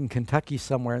 It was in Kentucky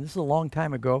somewhere, and this is a long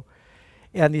time ago.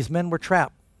 And these men were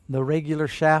trapped. The regular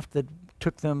shaft that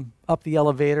took them up the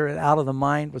elevator and out of the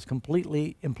mine was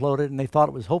completely imploded, and they thought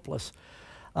it was hopeless.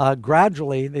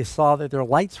 Gradually, they saw that their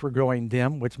lights were growing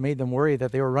dim, which made them worry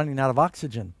that they were running out of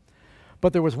oxygen.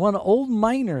 But there was one old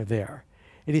miner there,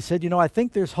 and he said, I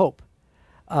think there's hope.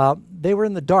 They were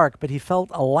in the dark, but he felt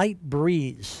a light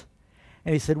breeze.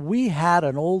 And he said, we had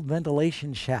an old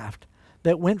ventilation shaft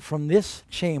that went from this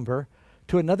chamber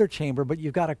to another chamber, but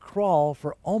you've got to crawl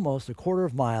for almost a quarter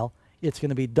of a mile. It's going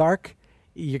to be dark.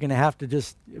 You're going to have to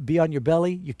just be on your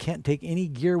belly. You can't take any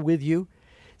gear with you.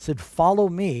 He said, follow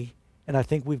me, and I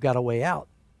think we've got a way out.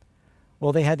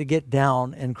 Well, they had to get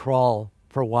down and crawl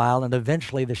for a while, and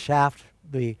eventually the shaft,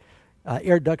 the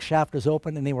air duct shaft was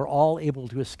open, and they were all able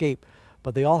to escape.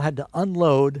 But they all had to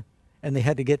unload, and they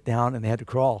had to get down, and they had to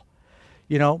crawl.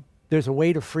 There's a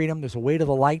way to freedom. There's a way to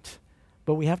the light.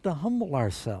 But we have to humble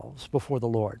ourselves before the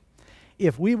Lord.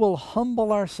 If we will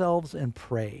humble ourselves and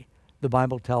pray, the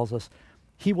Bible tells us,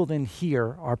 he will then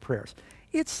hear our prayers.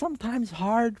 It's sometimes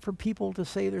hard for people to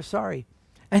say they're sorry.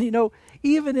 And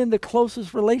even in the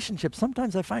closest relationships,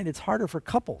 sometimes I find it's harder for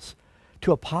couples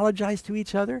to apologize to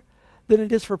each other than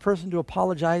it is for a person to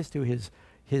apologize to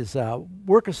his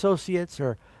work associates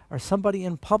or somebody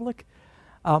in public.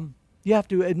 You have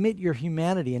to admit your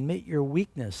humanity, admit your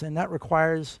weakness, and that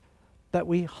requires that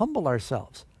we humble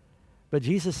ourselves. But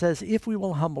Jesus says if we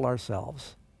will humble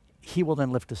ourselves, he will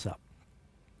then lift us up.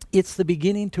 It's the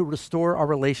beginning to restore our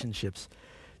relationships,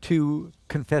 to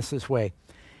confess this way.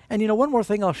 And one more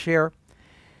thing I'll share.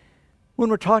 When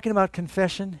we're talking about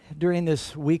confession during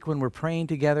this week when we're praying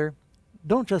together,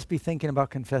 don't just be thinking about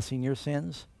confessing your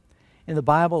sins. In the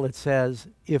Bible it says,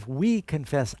 if we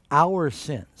confess our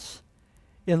sins,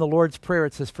 in the Lord's Prayer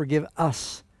it says, forgive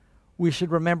us. We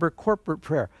should remember corporate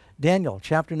prayer. Daniel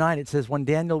chapter 9, it says, when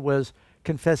Daniel was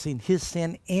confessing his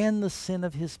sin and the sin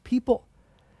of his people.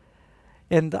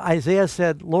 And Isaiah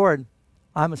said, Lord,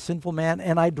 I'm a sinful man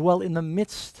and I dwell in the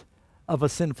midst of a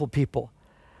sinful people.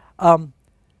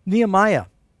 Nehemiah,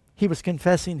 he was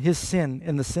confessing his sin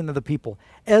and the sin of the people.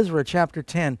 Ezra chapter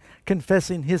 10,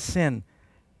 confessing his sin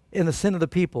and the sin of the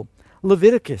people.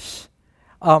 Leviticus,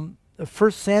 1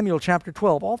 Samuel chapter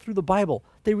 12, all through the Bible,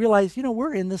 they realize,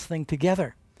 we're in this thing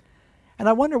together. And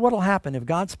I wonder what will happen if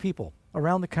God's people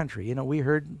around the country, we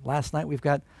heard last night we've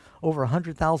got over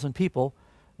 100,000 people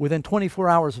within 24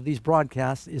 hours of these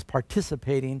broadcasts is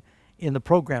participating in the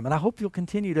program. And I hope you'll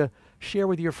continue to share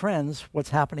with your friends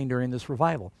what's happening during this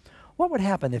revival. What would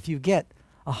happen if you get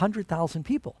 100,000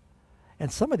 people?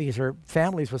 And some of these are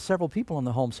families with several people in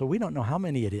the home, so we don't know how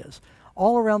many it is,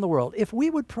 all around the world. If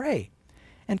we would pray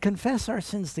and confess our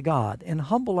sins to God and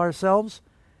humble ourselves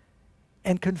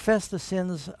and confess the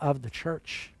sins of the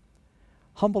church,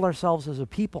 humble ourselves as a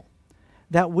people,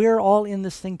 that we're all in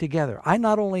this thing together. I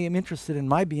not only am interested in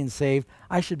my being saved,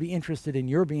 I should be interested in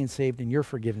your being saved and your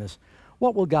forgiveness.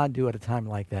 What will God do at a time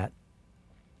like that?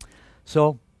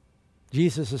 So,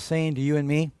 Jesus is saying to you and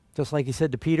me, just like he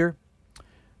said to Peter,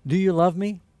 do you love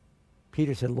me?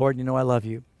 Peter said, Lord, you know I love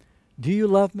you. Do you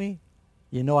love me?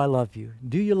 You know I love you.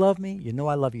 Do you love me? You know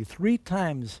I love you. 3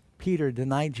 times Peter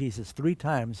denied Jesus. 3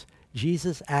 times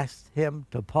Jesus asked him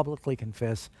to publicly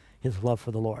confess his love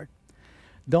for the Lord.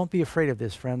 Don't be afraid of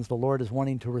this, friends. The Lord is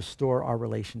wanting to restore our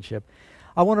relationship.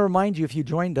 I want to remind you, if you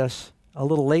joined us a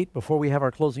little late before we have our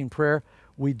closing prayer,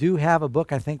 we do have a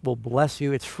book I think will bless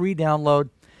you. It's free download.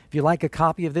 If you'd like a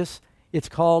copy of this, it's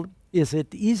called, Is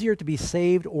It Easier to Be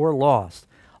Saved or Lost?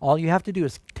 All you have to do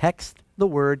is text the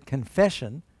word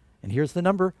confession, and here's the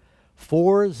number,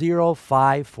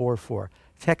 40544.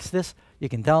 Text this. You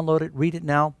can download it, read it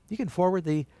now. You can forward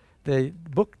the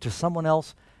book to someone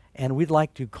else, and we'd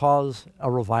like to cause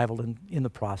a revival in the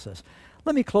process.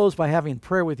 Let me close by having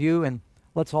prayer with you, and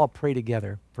let's all pray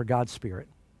together for God's Spirit.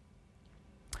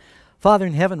 Father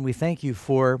in heaven, we thank you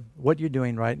for what you're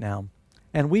doing right now,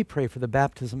 and we pray for the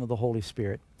baptism of the Holy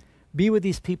Spirit. Be with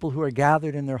these people who are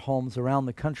gathered in their homes around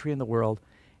the country and the world,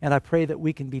 and I pray that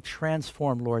we can be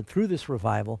transformed, Lord, through this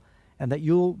revival, and that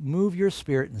you'll move your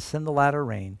Spirit and send the latter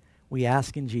rain. We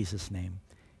ask in Jesus' name.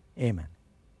 Amen.